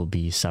audio will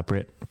be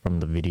separate from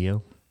the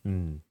video.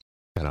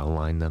 Gotta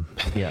align them.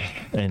 Yeah.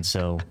 And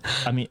so,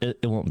 I mean,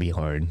 it won't be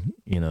hard.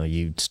 You know,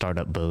 you start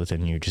up both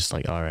and you're just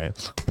like, all right,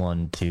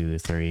 1, 2,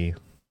 3.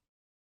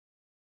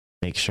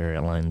 Make sure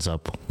it lines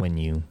up when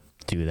you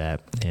do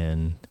that,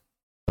 and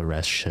the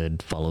rest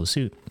should follow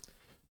suit.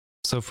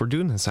 So if we're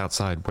doing this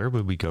outside, where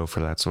would we go for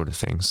that sort of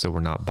thing? So we're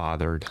not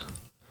bothered.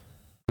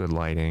 Good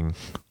lighting.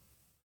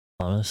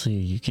 Honestly,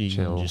 you could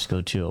even Chill. just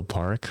go to a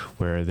park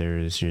where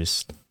there's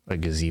just a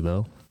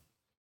gazebo.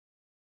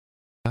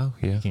 Oh,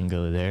 yeah. You can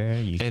go there.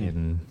 You And-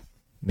 can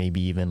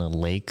maybe even a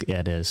lake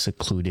at a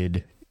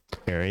secluded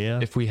area.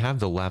 If we have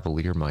the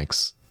lavalier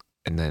mics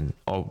and then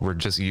we're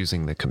just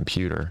using the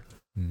computer,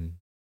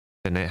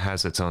 then it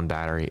has its own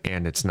battery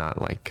and it's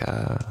not like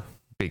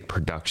big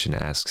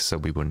production-esque, so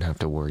we wouldn't have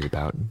to worry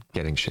about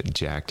getting shit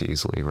jacked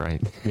easily,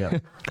 right? Yeah.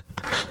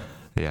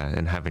 Yeah,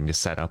 and having to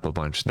set up a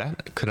bunch.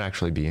 That could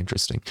actually be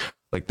interesting.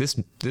 Like this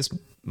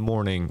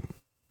morning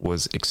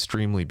was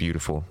extremely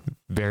beautiful.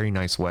 Very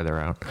nice weather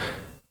out.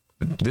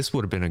 This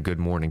would have been a good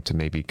morning to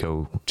maybe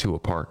go to a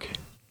park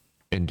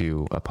and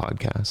do a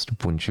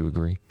podcast. Wouldn't you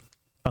agree?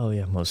 Oh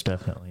yeah, most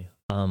definitely.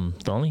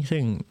 The only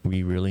thing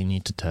we really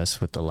need to test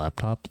with the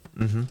laptop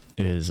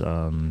is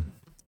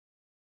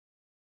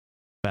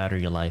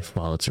battery life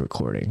while it's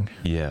recording,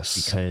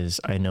 Yes. because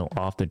I know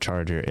off the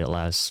charger it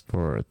lasts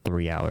for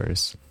 3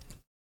 hours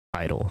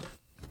idle.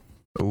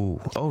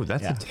 Oh,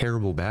 that's Yeah. a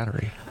terrible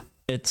battery.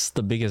 It's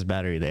the biggest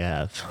battery they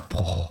have.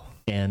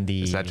 And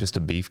the Is that just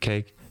a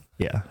beefcake?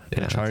 yeah,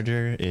 the Yeah.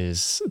 charger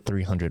is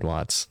 300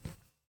 watts.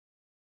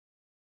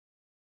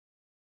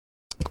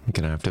 I'm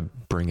gonna have to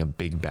bring a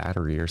big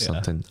battery or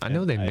something. I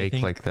know they I make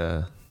think- like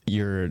the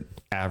Your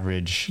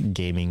average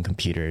gaming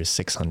computer is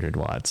 600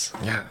 watts,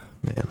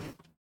 man.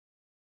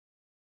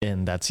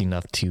 and that's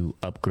enough to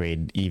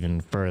upgrade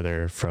even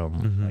further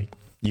from like,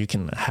 you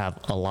can have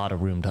a lot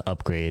of room to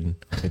upgrade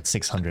at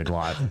 600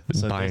 watt.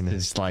 So Buying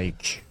this is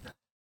like,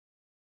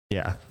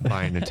 yeah,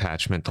 Buy an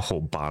attachment, the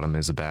whole bottom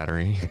is a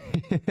battery.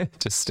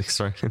 Just sticks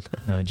right in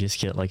there. no, just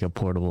get like a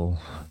portable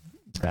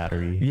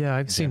battery. Yeah,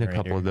 I've seen a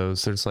couple generator. of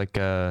those. There's like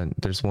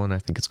there's one, I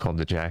think it's called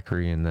the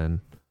Jackery, and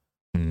then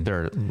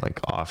there are like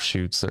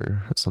offshoots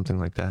or something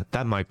like that.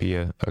 That might be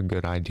a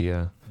good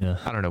idea. Yeah.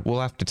 I don't know.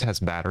 We'll have to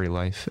test battery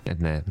life, and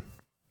then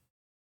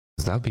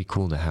 'cause that'd be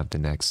cool to have the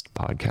next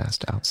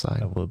podcast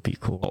outside. That would be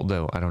cool.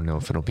 Although I don't know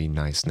if it'll be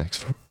nice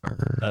next or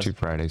That's- 2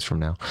 Fridays from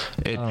now.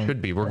 It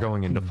should be. We're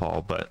going into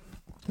fall, but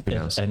who If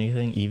knows?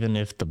 anything, even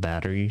if the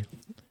battery,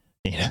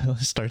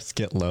 starts to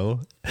get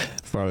low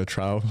for our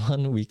trial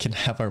run, we can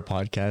have our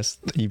podcast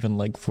even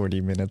like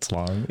 40 minutes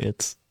long.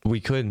 It's We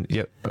could,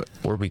 yeah,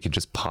 or we could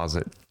just pause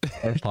it,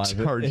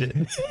 charge it,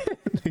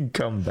 and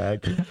come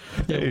back.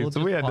 Hey,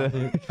 so we had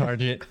to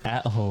charge it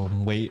at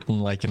home, wait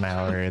like an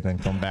hour, and then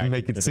come back.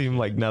 make it seem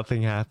like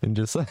nothing happened.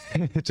 Just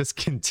just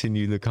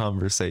continue the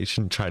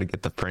conversation, try to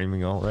get the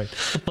framing all right.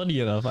 Funny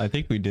enough, I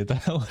think we did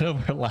that on one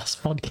of our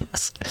last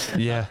podcasts.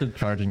 Yeah. The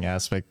charging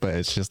aspect, but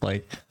it's just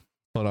like,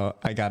 hold on,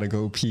 I gotta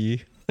go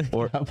pee.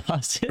 Or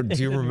pause it.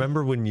 do you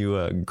remember when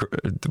you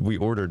we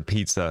ordered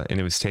pizza and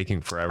it was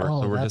taking forever?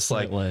 Oh, So we're that's just what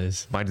like, it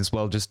was. might as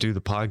well just do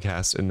the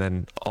podcast, and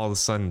then all of a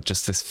sudden,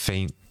 just this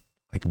faint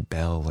like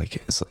bell, like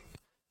it's like,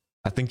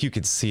 I think you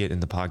could see it in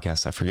the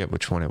podcast. I forget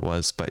which one it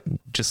was, but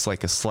just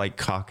like a slight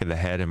cock of the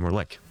head, and we're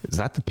like, "Is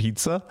that the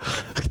pizza?"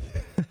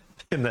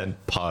 And then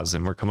pause,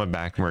 and we're coming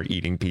back, and we're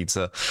eating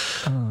pizza.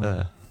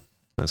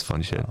 That's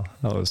fun shit.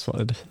 Oh, that was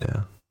fun.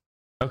 Yeah.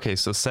 Okay,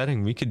 so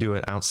setting, we could do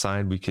it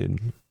outside. We could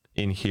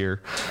in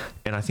here,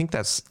 and I think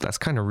that's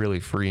kind of really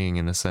freeing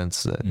in the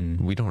sense that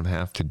we don't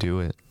have to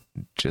do it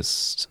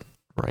just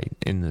right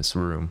in this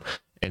room,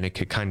 and it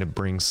could kind of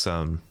bring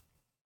some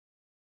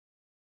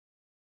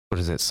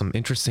some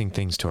interesting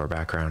things to our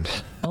background.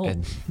 Oh,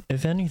 And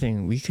if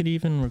anything, we could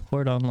even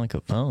record on like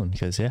a phone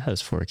because it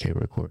has 4K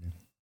recording.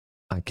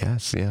 I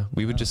guess, yeah,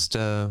 we would just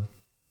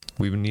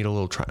we would need a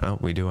little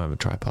we do have a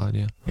tripod,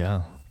 yeah.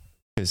 Yeah,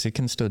 because it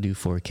can still do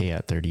 4K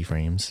at 30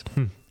 frames.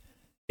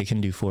 It can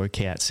do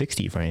 4K at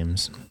 60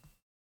 frames.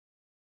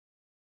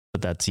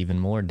 But that's even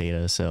more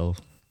data, so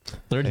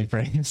 30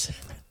 frames.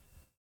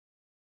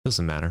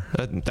 Doesn't matter.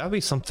 That'd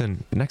be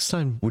something next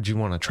time. Would you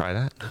want to try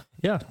that?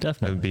 Yeah,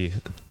 definitely.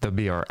 That'd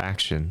be our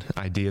action.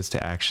 Ideas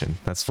to action.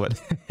 That's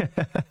what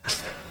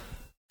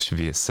should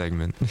be a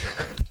segment.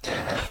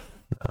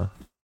 No.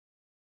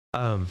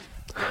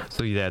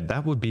 So yeah,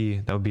 that would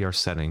be our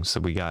setting. So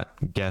we got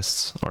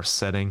guests, our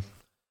setting.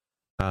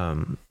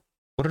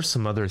 What are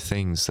some other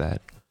things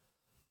that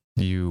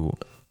you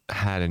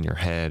had in your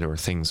head, or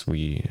things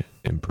we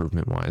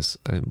improvement wise?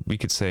 We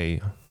could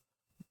say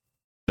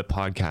the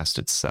podcast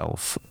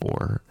itself,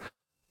 or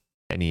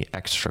any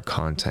extra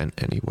content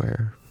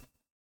anywhere.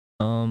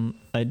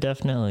 I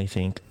definitely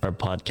think our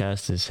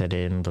podcast is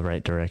headed in the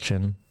right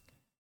direction.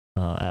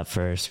 At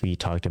first, we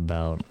talked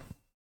about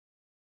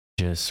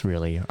just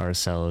really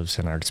ourselves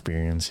and our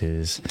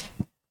experiences,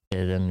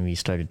 and then we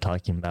started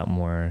talking about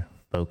more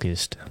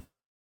focused,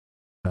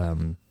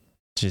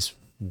 just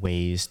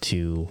ways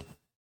to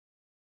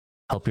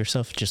help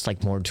yourself, just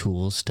like more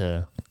tools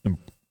to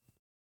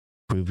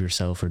improve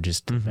yourself or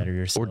just to better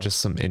yourself, or just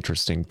some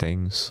interesting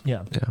things.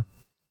 Yeah.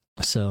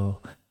 So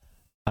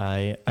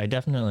I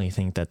definitely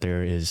think that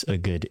there is a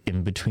good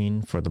in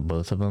between for the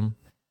both of them.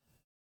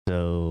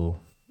 So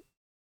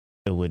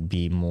it would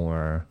be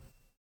more,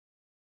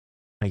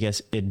 I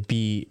guess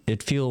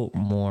it'd feel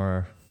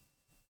more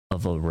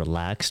of a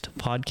relaxed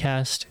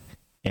podcast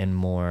and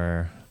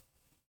more,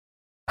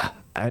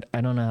 I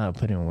don't know how to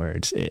put it in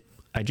words.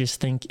 I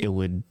just think it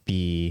would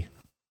be,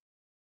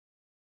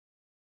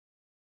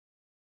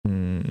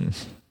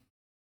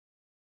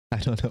 I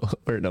don't know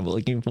what word I'm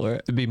looking for.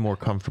 It'd be more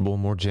comfortable,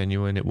 more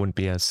genuine. It wouldn't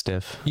be as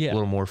stiff. Yeah. A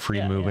little more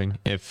free moving.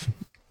 If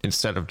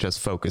instead of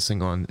just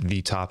focusing on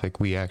the topic,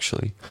 we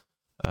actually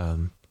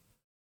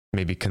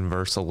maybe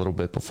converse a little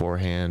bit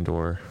beforehand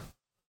or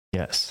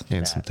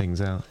hand some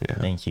things out. Yeah.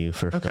 Thank you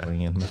for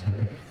filling in.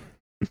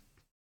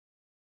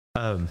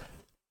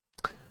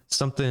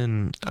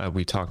 Something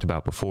we talked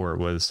about before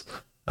was,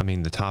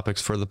 the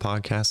topics for the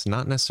podcast,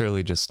 not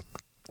necessarily just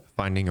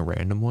finding a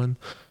random one,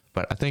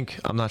 but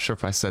I'm not sure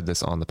if I said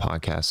this on the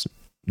podcast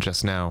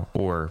just now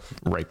or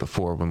right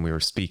before when we were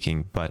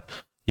speaking, but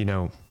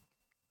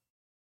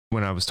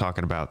when I was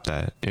talking about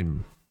that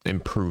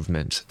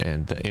improvement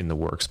and in the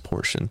works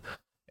portion,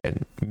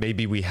 and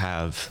maybe we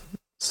have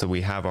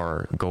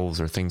our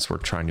goals or things we're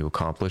trying to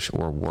accomplish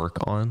or work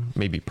on,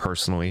 maybe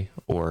personally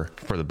or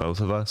for the both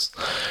of us.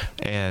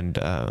 And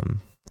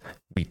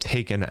we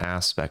take an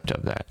aspect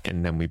of that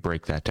and then we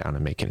break that down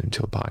and make it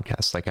into a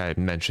podcast. Like I had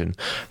mentioned,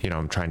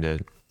 I'm trying to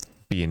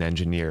be an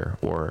engineer,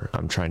 or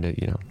I'm trying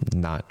to,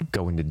 not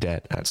go into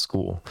debt at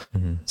school.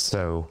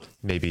 So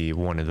maybe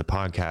one of the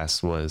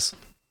podcasts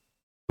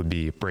would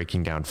be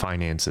breaking down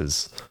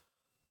finances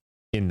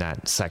in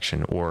that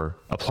section, or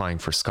applying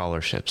for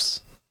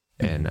scholarships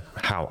and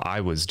how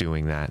I was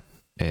doing that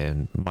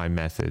and my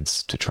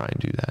methods to try and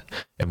do that.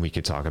 And we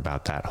could talk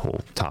about that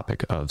whole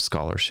topic of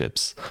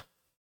scholarships.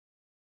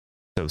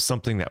 So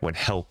something that would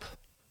help,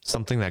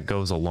 something that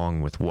goes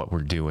along with what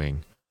we're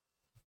doing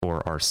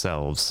for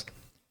ourselves,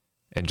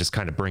 and just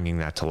kind of bringing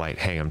that to light.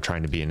 Hey, I'm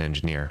trying to be an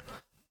engineer.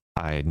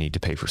 I need to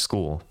pay for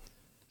school.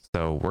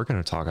 So we're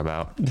going to talk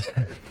about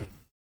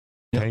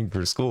paying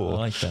for school. I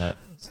like that.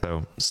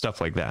 So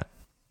stuff like that.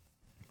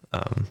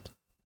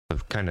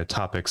 Kind of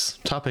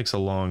topics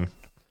along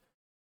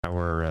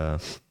our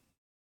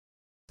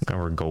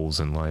goals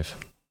in life,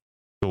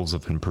 goals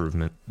of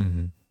improvement.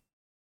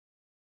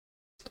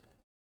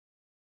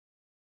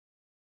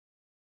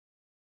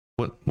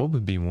 What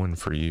would be one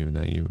for you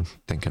that you were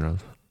thinking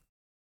of?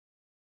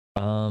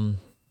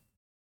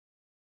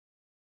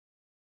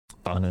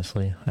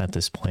 Honestly, at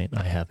this point,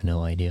 I have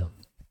no idea.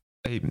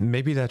 Hey,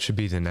 maybe that should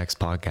be the next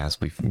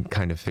podcast. We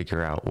kind of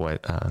figure out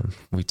what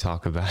we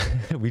talk about.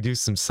 We do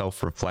some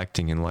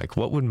self-reflecting and like,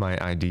 what would my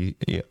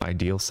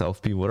ideal self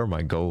be? What are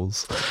my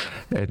goals?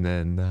 And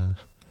then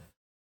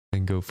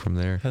go from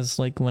there. Because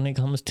like when it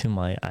comes to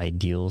my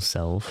ideal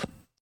self,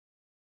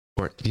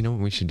 or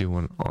we should do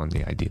one on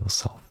the ideal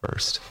self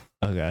first.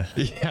 Okay.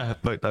 Yeah,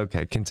 but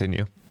okay,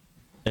 continue.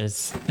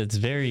 It's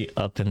very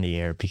up in the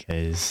air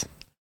because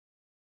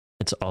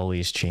it's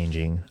always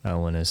changing, I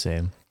want to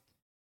say.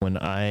 When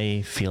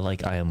I feel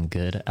like I am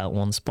good at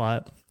one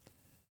spot,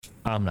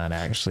 I'm not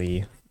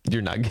actually.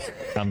 You're not good.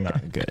 I'm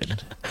not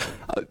good.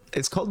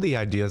 It's called the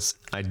ideal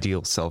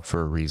self for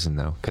a reason,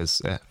 though,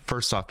 because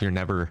first off, you're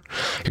never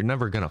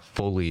gonna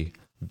fully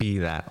be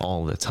that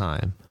all the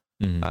time.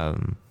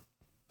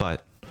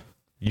 But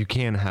you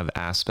can have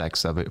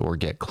aspects of it or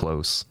get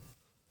close.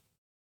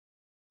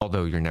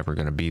 Although you're never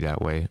gonna be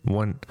that way.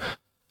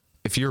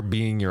 If you're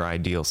being your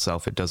ideal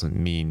self, it doesn't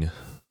mean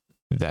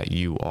that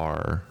you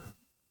are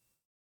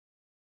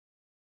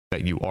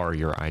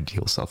your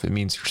ideal self. It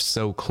means you're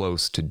so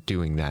close to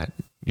doing that.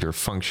 You're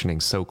functioning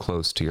so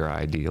close to your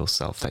ideal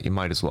self that you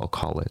might as well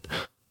call it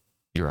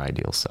your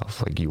ideal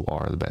self. Like, you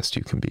are the best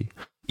you can be,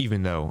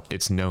 even though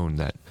it's known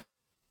that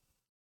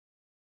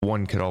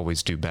one could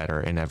always do better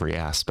in every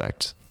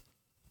aspect,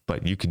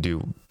 but you could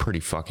do pretty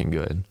fucking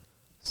good.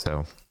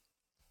 So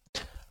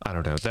I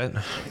don't know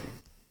that.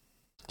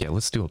 Yeah,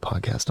 let's do a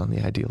podcast on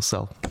the ideal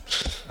self.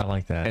 I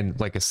like that. And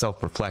like a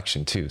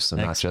self-reflection too. So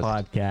next not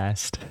just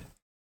podcast.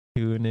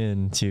 Tune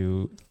in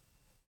to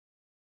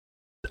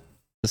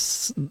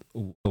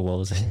what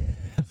was it?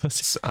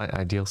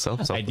 Ideal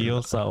self.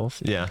 Ideal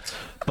self. Yeah,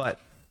 but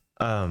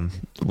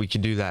we can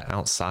do that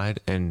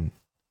outside and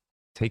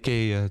take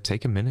a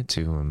minute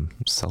to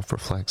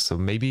self-reflect. So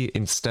maybe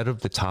instead of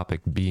the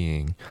topic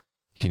being,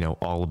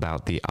 all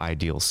about the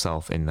ideal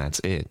self and that's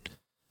it,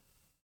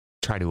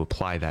 try to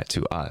apply that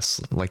to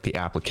us, like the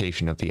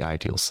application of the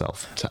ideal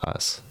self to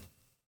us.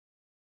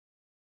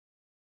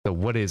 So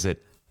what is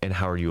it? And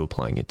how are you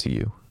applying it to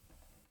you?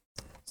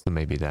 So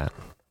maybe that.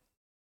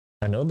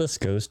 I know this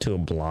goes to a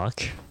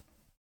block.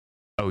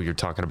 Oh, you're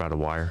talking about a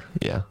wire?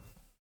 Yeah.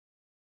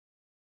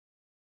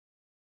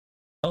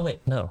 Oh, wait.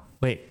 No.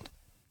 Wait.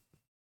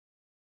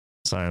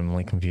 Sorry, I'm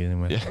like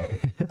confusing myself.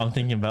 Yeah. I'm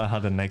thinking about how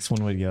the next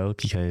one would go,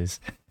 because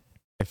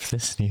if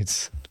this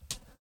needs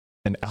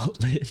an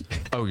outlet.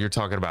 Oh, you're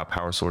talking about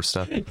power source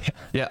stuff.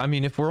 Yeah, I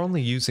mean, if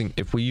we use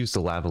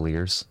the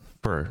lavaliers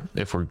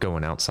if we're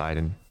going outside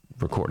and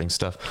recording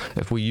stuff,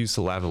 if we use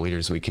the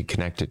lavaliers, we could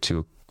connect it to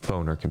a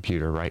phone or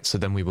computer, right? So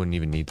then we wouldn't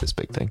even need this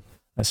big thing.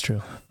 That's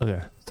true.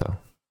 Okay. So,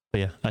 but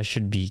yeah, I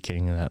should be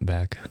getting that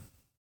back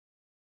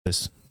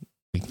this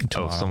week.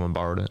 Tomorrow. Oh, someone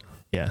borrowed it.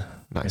 Yeah,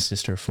 nice. My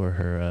sister for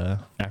her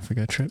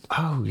Africa trip.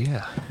 Oh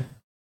yeah.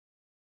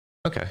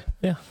 Okay.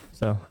 Yeah,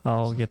 so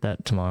I'll get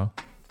that tomorrow.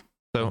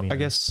 So I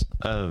guess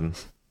I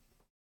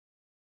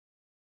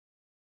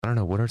don't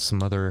know, what are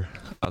some other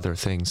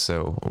things?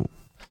 So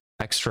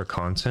extra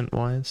content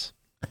wise?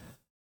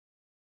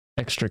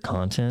 Extra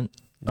content?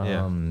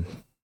 Yeah.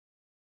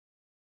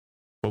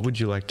 What would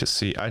you like to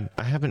see? I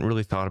haven't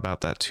really thought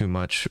about that too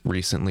much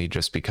recently,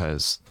 just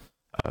because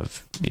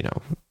of,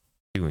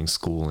 doing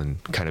school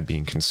and kind of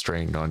being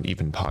constrained on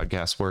even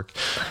podcast work.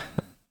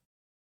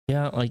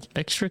 Yeah, like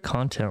extra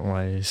content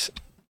wise,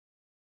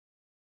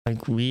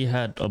 like we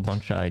had a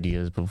bunch of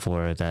ideas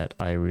before that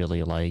I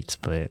really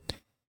liked, but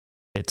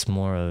it's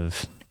more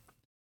of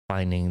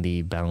finding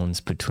the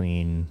balance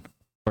between,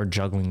 or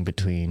juggling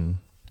between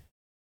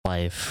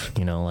life,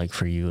 like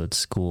for you at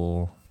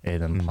school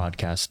and then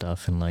podcast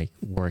stuff and like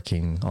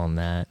working on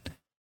that.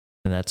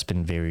 And that's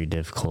been very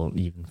difficult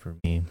even for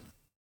me.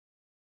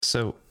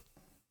 So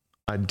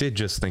I did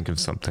just think of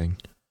something.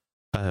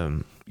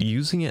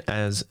 Using it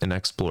as an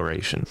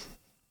exploration.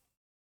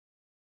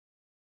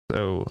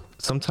 So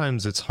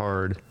sometimes it's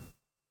hard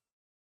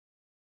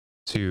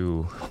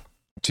to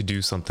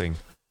do something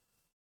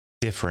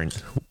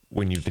different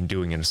when you've been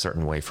doing it a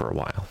certain way for a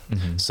while.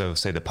 Mm-hmm. So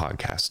say the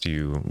podcast,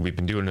 we've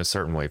been doing it a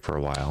certain way for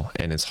a while,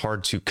 and it's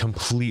hard to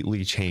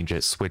completely change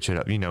it, switch it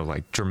up,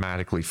 like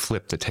dramatically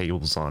flip the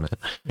tables on it.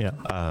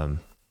 Yeah.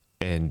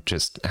 And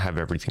just have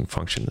everything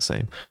function the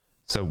same.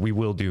 So we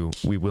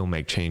will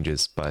make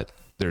changes, but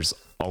there's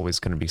always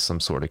going to be some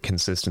sort of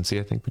consistency,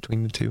 I think,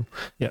 between the two.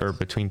 Yes. Or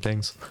between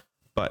things.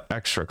 But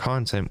extra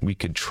content, we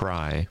could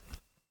try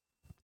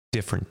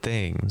different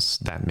things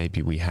that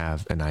maybe we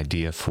have an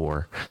idea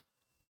for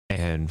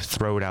and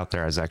throw it out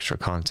there as extra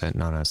content,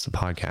 not as the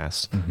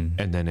podcast. Mm-hmm.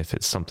 And then if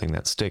it's something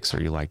that sticks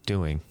or you like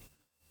doing,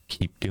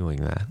 keep doing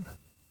that.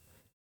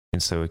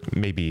 And so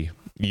maybe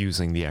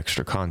using the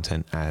extra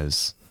content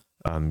as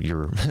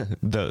your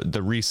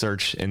the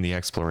research and the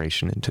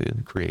exploration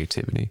into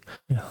creativity.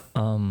 Yeah.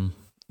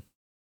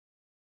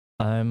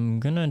 I'm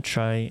gonna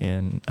try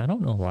and I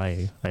don't know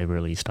why I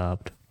really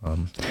stopped.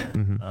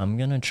 I'm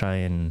gonna try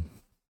and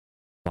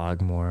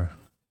vlog more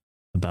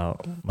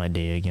about my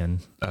day again.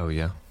 Oh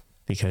yeah.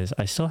 Because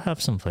I still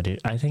have some footage.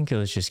 I think it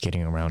was just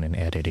getting around and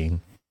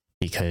editing,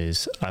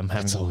 because I'm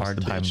having a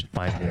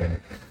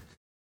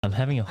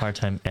hard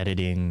time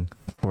editing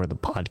for the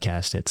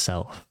podcast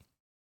itself.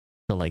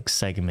 So like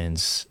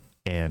segments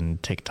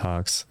and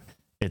TikToks,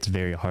 it's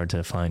very hard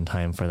to find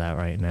time for that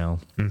right now.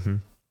 Mm-hmm.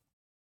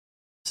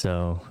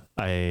 So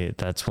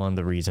that's one of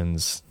the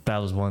reasons, that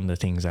was one of the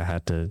things I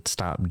had to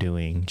stop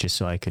doing just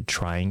so I could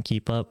try and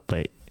keep up.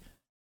 But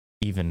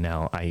even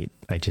now, I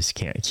just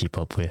can't keep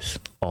up with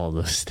all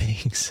those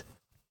things.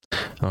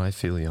 Oh, I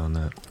feel you on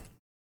that.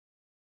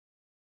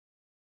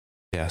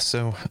 Yeah,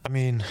 so, I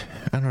mean,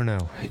 I don't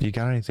know. You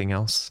got anything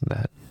else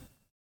that...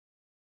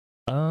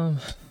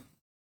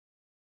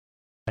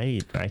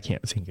 I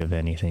can't think of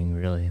anything,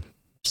 really.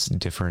 Just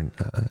different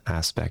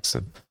aspects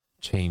of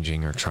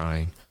changing or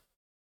trying.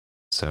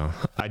 So,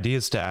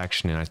 ideas to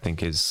action, I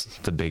think, is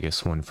the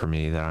biggest one for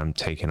me that I'm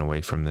taking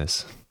away from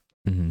this.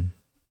 Mm-hmm.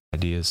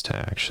 Ideas to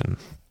action.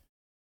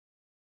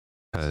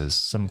 Because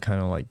some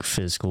kind of like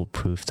physical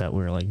proof that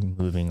we're like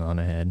moving on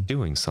ahead.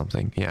 Doing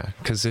something, yeah.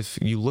 Because if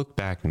you look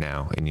back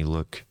now and you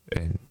look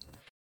and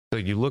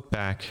then you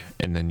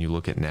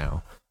look at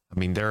now, I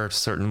mean, there are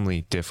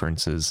certainly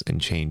differences and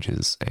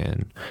changes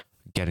and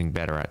getting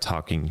better at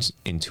talking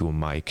into a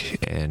mic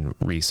and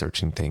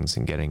researching things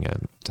and getting a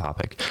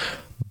topic.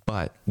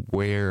 But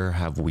where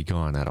have we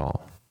gone at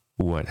all?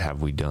 What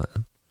have we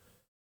done?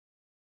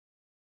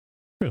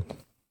 True.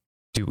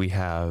 Do we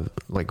have,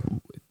 like,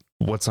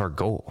 what's our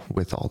goal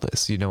with all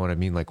this? You know what I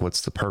mean? Like,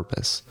 what's the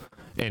purpose?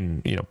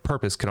 And,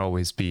 purpose can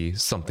always be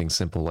something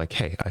simple like,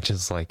 hey, I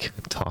just like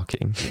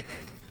talking.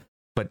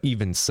 But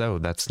even so,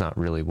 that's not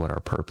really what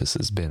our purpose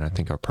has been. I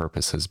think our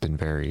purpose has been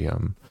very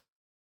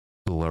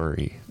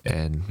blurry.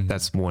 And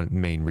that's one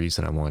main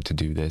reason I wanted to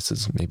do this,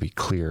 is maybe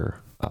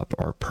clear up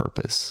our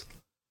purpose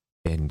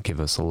and give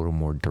us a little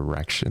more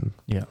direction.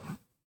 Yeah.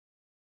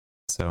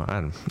 So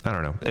I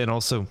don't know. And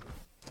also,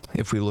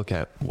 if we look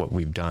at what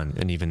we've done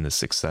and even the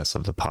success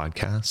of the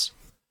podcast,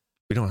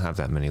 we don't have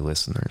that many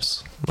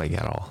listeners, like,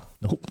 at all.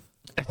 Nope.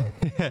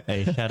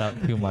 Hey, shout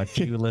out to my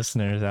few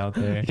listeners out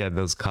there. Yeah,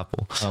 those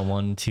couple.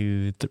 1,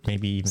 2,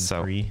 maybe even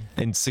 3.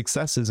 And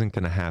success isn't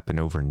going to happen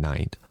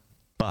overnight,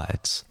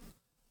 but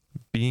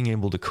being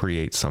able to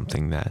create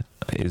something that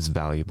is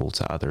valuable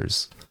to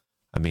others,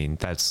 I mean,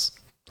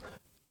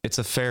 it's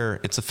a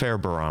fair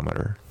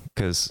barometer,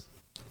 because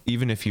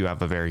even if you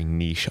have a very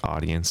niche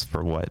audience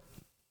for what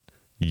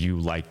you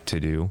like to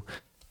do,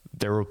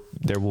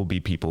 there will be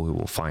people who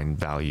will find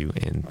value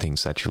in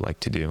things that you like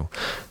to do.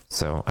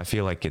 So I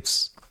feel like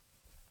it's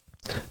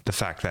the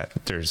fact that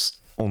there's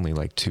only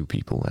like 2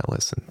 people that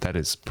listen. That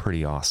is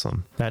pretty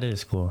awesome. That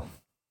is cool.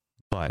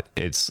 But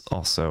it's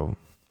also,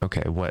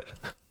 okay, what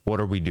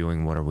are we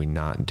doing? What are we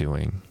not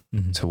doing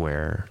to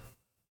where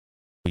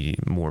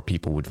more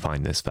people would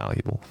find this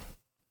valuable?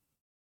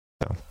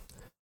 So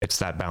it's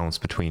that balance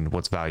between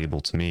what's valuable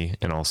to me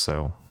and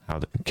also how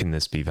can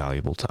this be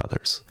valuable to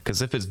others?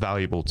 Because if it's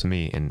valuable to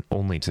me and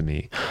only to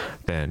me,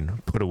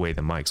 then put away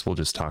the mics. We'll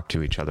just talk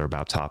to each other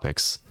about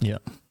topics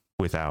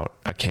without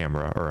a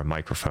camera or a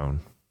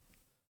microphone,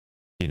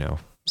 you know.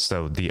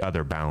 So the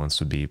other balance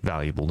would be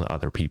valuable to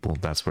other people.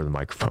 That's where the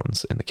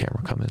microphones and the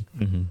camera come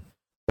in.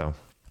 So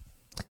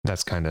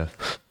that's kind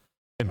of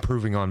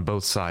improving on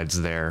both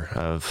sides there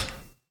of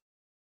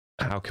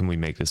how can we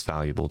make this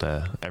valuable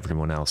to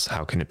everyone else?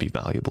 How can it be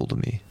valuable to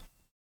me?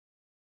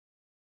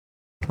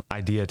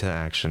 Idea to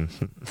action.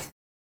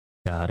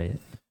 Got it.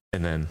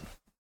 And then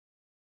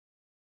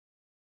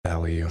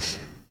value.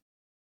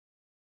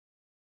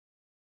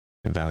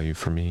 Value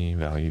for me,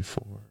 value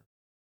for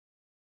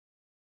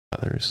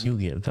others. You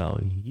get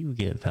value. You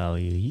get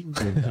value. You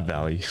get value.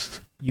 Value.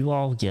 You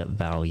all get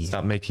value.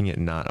 Stop making it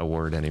not a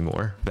word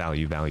anymore.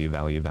 Value, value,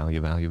 value,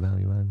 value, value,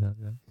 value, value,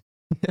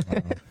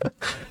 value.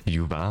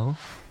 You vow?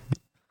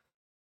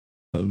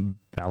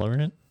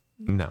 Valorant?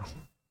 No.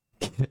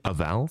 A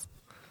valve?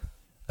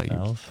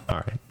 Valve? All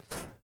right.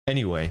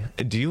 Anyway,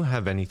 do you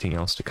have anything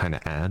else to kind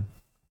of add?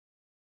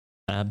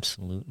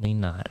 Absolutely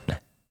not.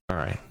 All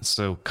right.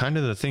 So kind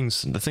of the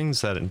things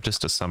that,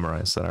 just to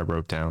summarize, that I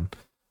wrote down,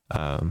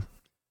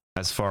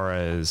 as far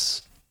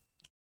as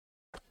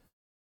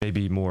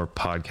maybe more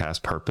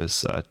podcast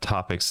purpose,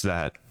 topics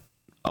that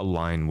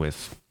align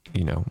with,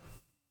 you know,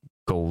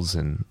 goals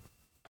and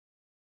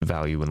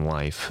value in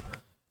life,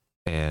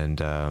 and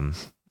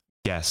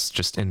yes,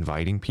 just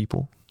inviting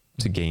people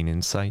to gain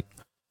insight.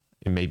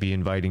 And maybe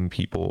inviting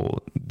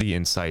people, the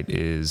insight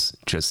is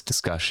just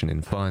discussion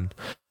and fun.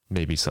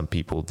 Maybe some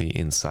people, the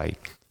insight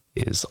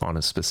is on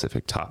a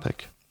specific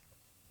topic.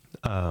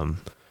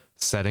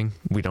 Setting,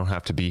 we don't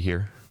have to be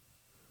here.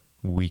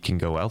 We can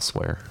go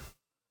elsewhere.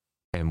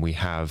 And we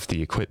have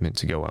the equipment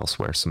to go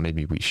elsewhere. So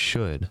maybe we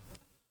should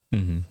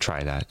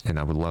try that. And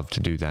I would love to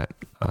do that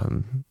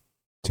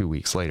 2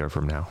 weeks later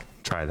from now.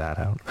 Try that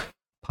out.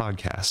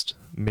 Podcast,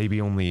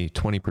 maybe only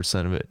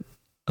 20% of it,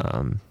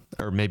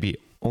 or maybe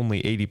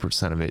only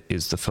 80% of it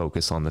is the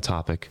focus on the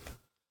topic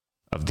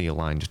of the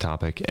aligned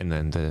topic. And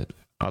then the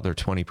other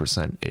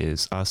 20%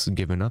 is us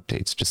giving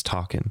updates, just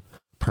talking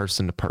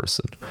person to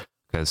person,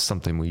 because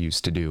something we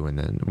used to do and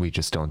then we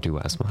just don't do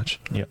as much.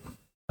 Yep.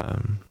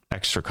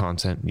 Extra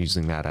content,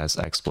 using that as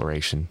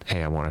exploration.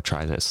 Hey, I want to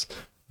try this.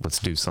 Let's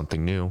do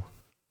something new.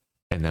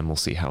 And then we'll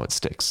see how it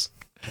sticks.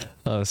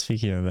 Oh,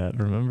 speaking of that,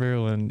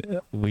 remember when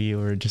we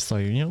were just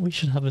like, you know, we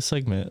should have a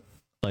segment.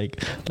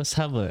 Like, let's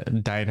have a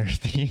diner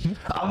theme.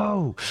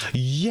 Oh,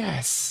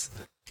 yes.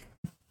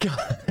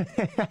 God.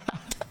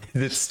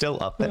 Is it still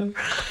up there?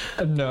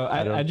 No,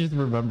 I just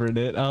remembered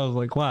it. I was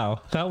like,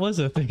 wow, that was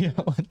a thing.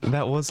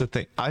 That was a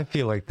thing. I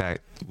feel like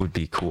that would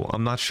be cool.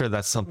 I'm not sure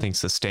that's something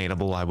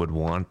sustainable I would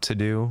want to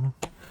do,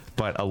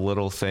 but a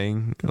little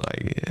thing,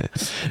 like,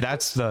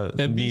 that's the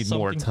need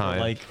more time.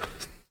 Like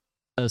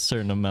a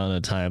certain amount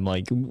of time.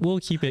 Like, we'll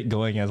keep it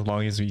going as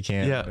long as we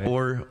can. Yeah,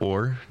 right?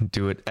 or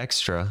do it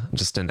extra,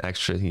 just an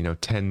extra, you know,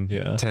 10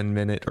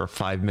 minute or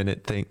 5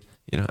 minute thing,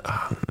 you know.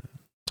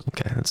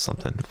 Okay, that's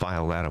something.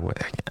 File that away.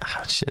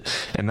 Shit.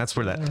 And that's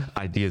where that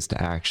ideas to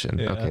action.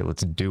 Yeah. Okay,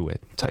 let's do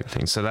it type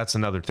thing. So that's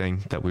another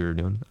thing that we were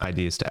doing.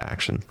 Ideas to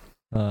action.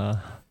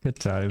 Good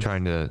time.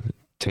 Trying to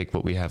take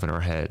what we have in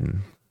our head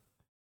and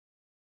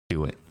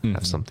do it.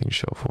 Have something to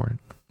show for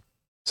it.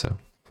 So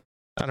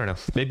I don't know.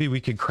 Maybe we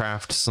could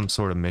craft some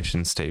sort of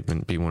mission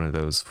statement, be one of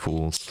those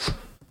fools.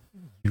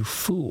 You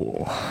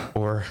fool.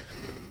 Or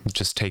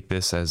just take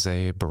this as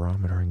a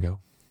barometer and go.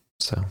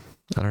 So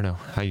I don't know.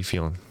 How you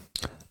feeling?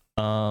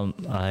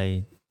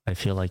 I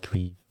feel like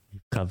we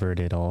covered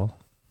it all.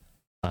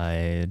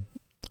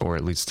 Or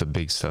at least the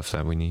big stuff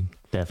that we need.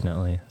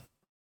 Definitely.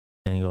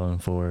 And going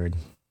forward,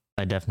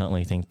 I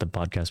definitely think the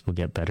podcast will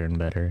get better and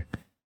better,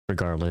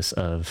 regardless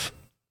of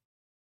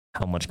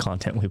how much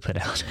content we put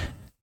out.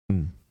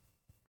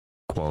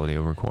 Quality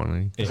over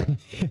quantity. Yeah.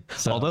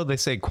 So, although they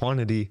say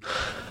quantity,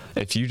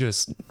 if you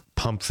just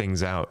pump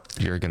things out,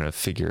 you're gonna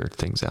figure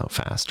things out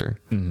faster.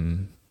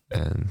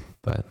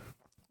 But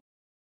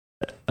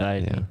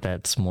I think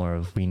that's more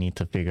of, we need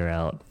to figure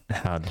out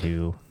how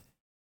to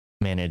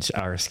manage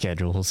our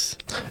schedules.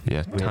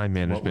 Yeah, time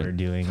management. What we're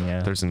doing.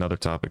 Yeah. There's another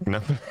topic.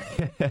 No.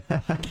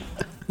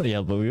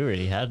 Yeah, but we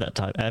already had that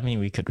time. I mean,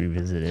 we could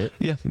revisit it.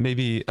 Yeah,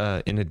 maybe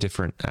in a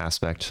different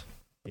aspect.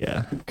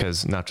 Yeah,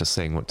 because not just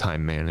saying what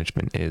time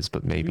management is,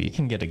 but maybe you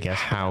can get a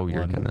guest how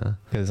you're gonna.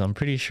 Because I'm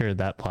pretty sure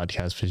that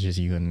podcast was just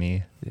you and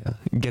me. Yeah,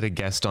 get a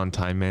guest on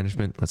time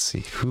management. Let's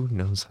see who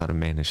knows how to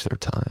manage their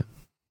time.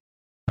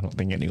 I don't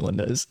think anyone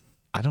does.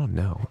 I don't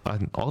know.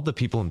 All the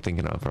people I'm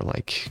thinking of are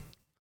like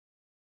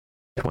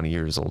 20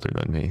 years older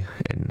than me,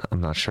 and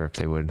I'm not sure if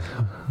they would.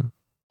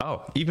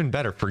 Oh, even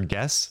better for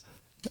guests,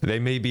 they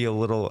may be a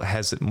little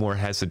more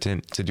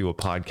hesitant to do a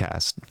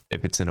podcast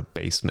if it's in a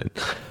basement.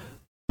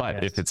 But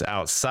Yes. if it's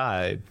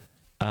outside,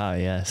 Ah,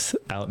 yes,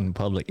 out in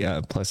public. Yeah.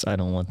 Plus, I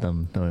don't want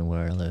them knowing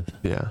where I live.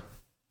 yeah,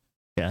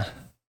 Yeah.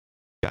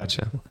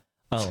 gotcha.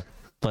 Oh,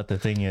 but the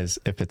thing is,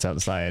 if it's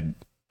outside,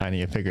 I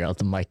need to figure out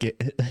the mic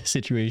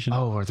situation.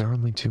 Oh, are there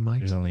only 2 mics?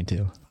 There's only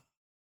 2.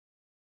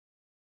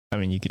 I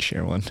mean, you could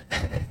share one.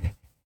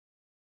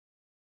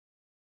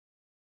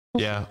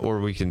 Yeah, or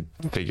we can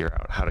figure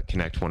out how to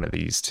connect one of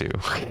these two.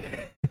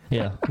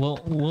 Yeah. We'll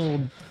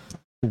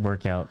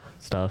work out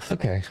stuff.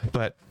 Okay,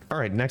 but all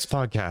right, next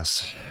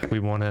podcast, we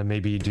want to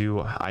maybe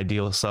do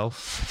ideal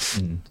self.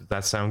 Does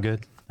that sound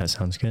good? That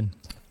sounds good.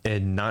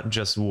 And not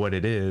just what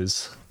it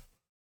is,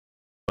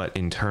 but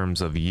in terms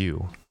of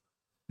you.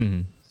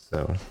 Mm.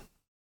 So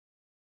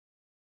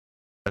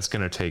that's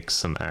going to take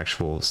some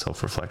actual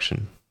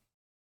self-reflection.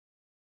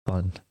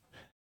 Fun.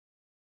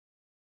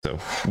 So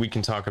we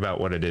can talk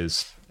about what it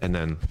is and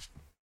then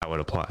how it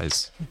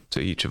applies to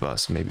each of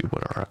us, maybe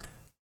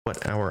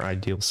what our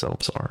ideal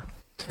selves are.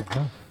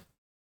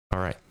 All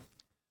right.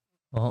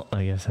 Well,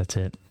 I guess that's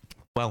it.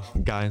 Well,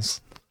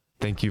 guys,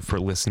 thank you for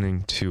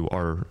listening to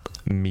our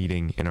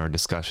meeting and our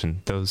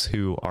discussion. Those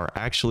who are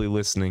actually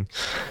listening,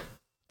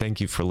 thank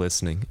you for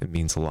listening. It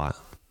means a lot.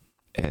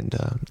 And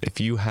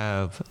if you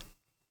have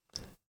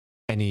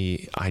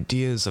any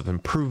ideas of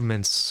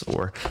improvements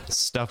or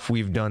stuff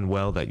we've done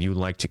well that you'd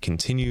like to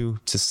continue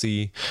to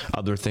see,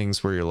 other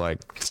things where you're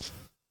like,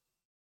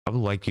 I would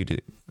like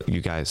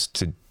you guys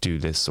to do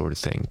this sort of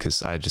thing,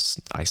 because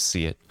I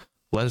see it.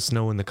 Let us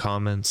know in the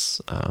comments.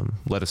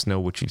 Let us know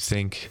what you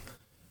think.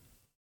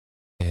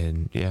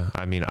 And yeah,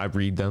 I mean, I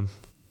read them.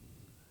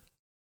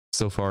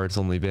 So far, it's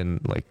only been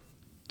like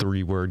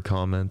 3-word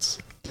comments.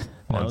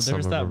 No,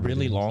 there's that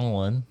really long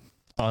one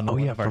on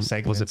one of our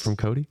segments. Was it from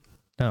Cody?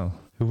 No,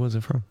 Who was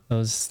it from? that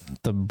was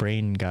the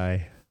brain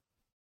guy.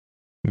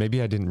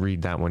 Maybe I didn't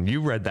read that one. You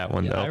read that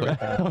one, Yeah, though.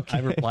 I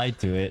Okay. replied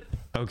to it.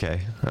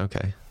 Okay. I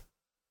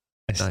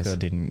Nice. still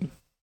didn't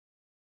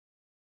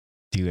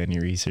do any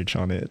research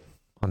on it.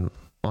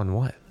 On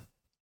what?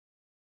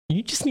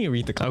 You just need to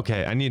read the comment.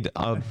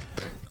 Okay,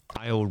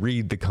 I'll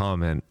read the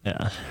comment.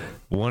 Yeah.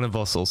 One of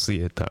us will see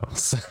it, though.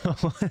 So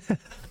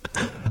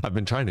I've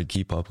been trying to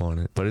keep up on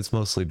it, but it's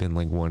mostly been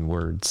like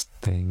 1-word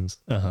things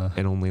Uh-huh.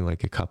 and only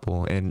like a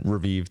couple. And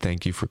Raviv,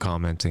 thank you for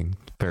commenting.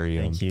 Very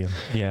Thank you.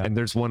 Yeah. And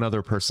there's one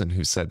other person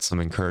who said some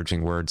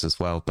encouraging words as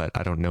well, but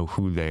I don't know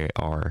who they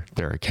are,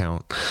 their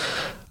account.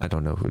 I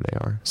don't know who they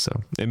are.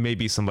 So it may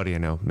be somebody I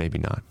know, maybe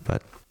not.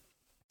 But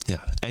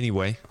yeah.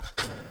 Anyway,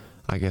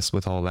 I guess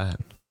with all that.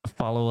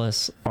 Follow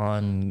us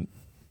on.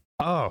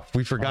 Oh,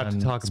 we forgot to On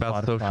talk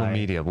about social Spotify.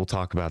 media. We'll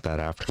talk about that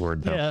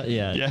afterward, though.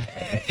 Yeah.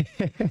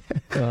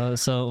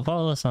 So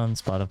follow us on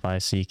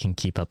Spotify so you can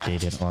keep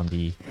updated on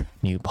the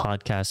new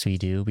podcast we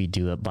do. We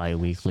do it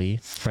bi-weekly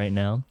right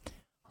now.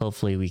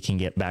 Hopefully we can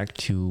get back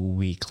to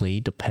weekly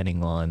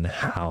depending on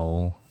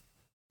how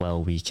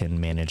well we can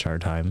manage our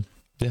time.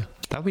 Yeah,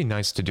 that'd be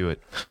nice to do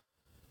it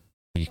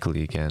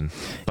weekly again.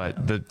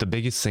 But the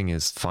biggest thing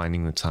is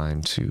finding the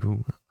time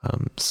to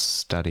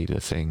study the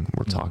thing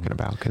we're talking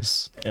about,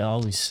 because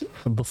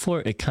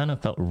Before it kind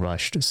of felt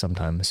rushed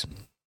sometimes.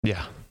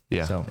 yeah.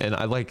 So- And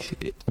I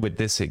like with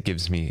this, it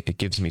gives me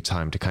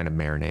time to kind of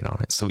marinate on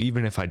it. So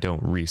even if I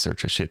don't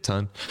research a shit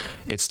ton,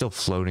 it's still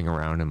floating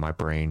around in my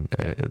brain.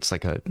 It's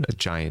like a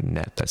giant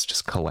net that's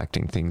just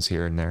collecting things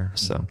here and there.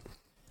 So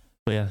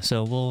But yeah,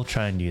 so we'll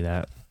try and do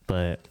that.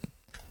 But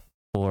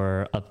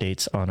for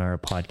updates on our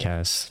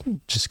podcast,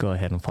 just go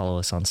ahead and follow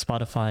us on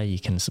Spotify. You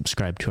can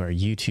subscribe to our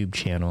YouTube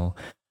channel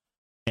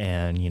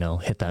and,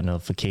 hit that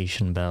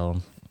notification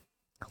bell,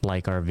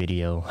 like our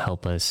video,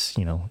 help us,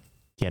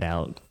 get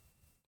out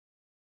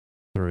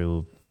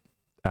through,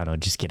 I don't know,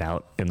 just get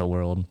out in the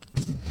world.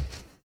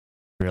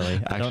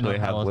 Really. I don't know actually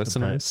how have else to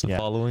put it. listeners Yeah.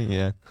 following.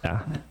 Yeah.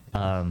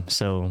 Yeah.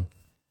 So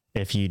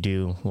if you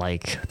do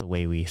like the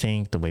way we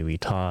think, the way we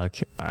talk,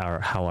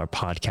 how our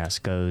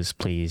podcast goes,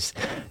 please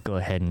go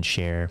ahead and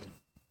share.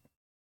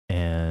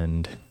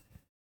 And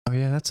Oh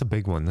yeah, that's a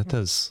big one. That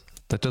does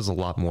a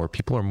lot more.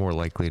 People are more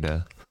likely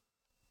to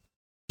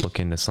look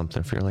into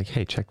something if you're like,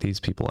 hey, check these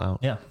people out.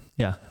 yeah.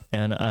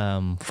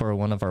 And for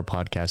one of our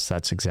podcasts,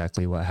 that's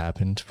exactly what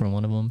happened for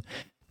one of them,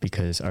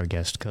 because our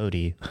guest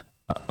Cody,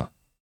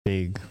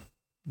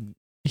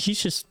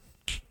 he's just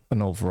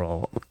an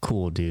overall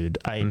cool dude.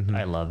 I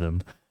love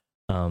him.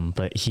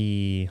 But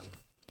he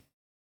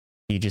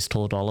just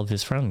told all of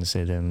his friends,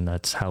 and then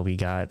that's how we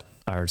got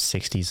our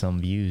 60-some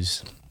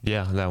views.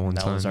 Yeah, that one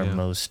That time. was our yeah.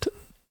 most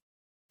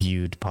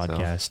viewed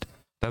podcast.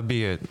 That'd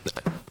be it.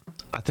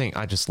 I think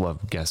I just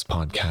love guest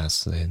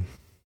podcasts. They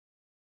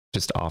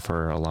just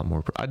offer a lot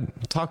more.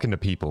 Talking to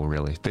people,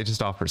 really, they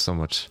just offer so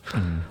much.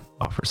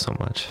 Offer so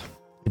much.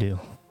 We do.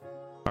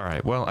 All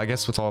right. Well, I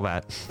guess with all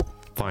that,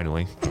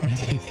 finally,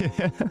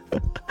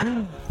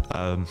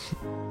 All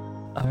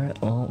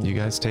right. Well, you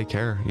guys take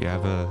care. You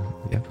have a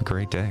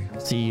great day.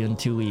 see you in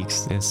 2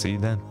 weeks. Yeah. See you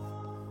then.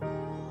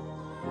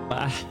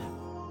 Bye.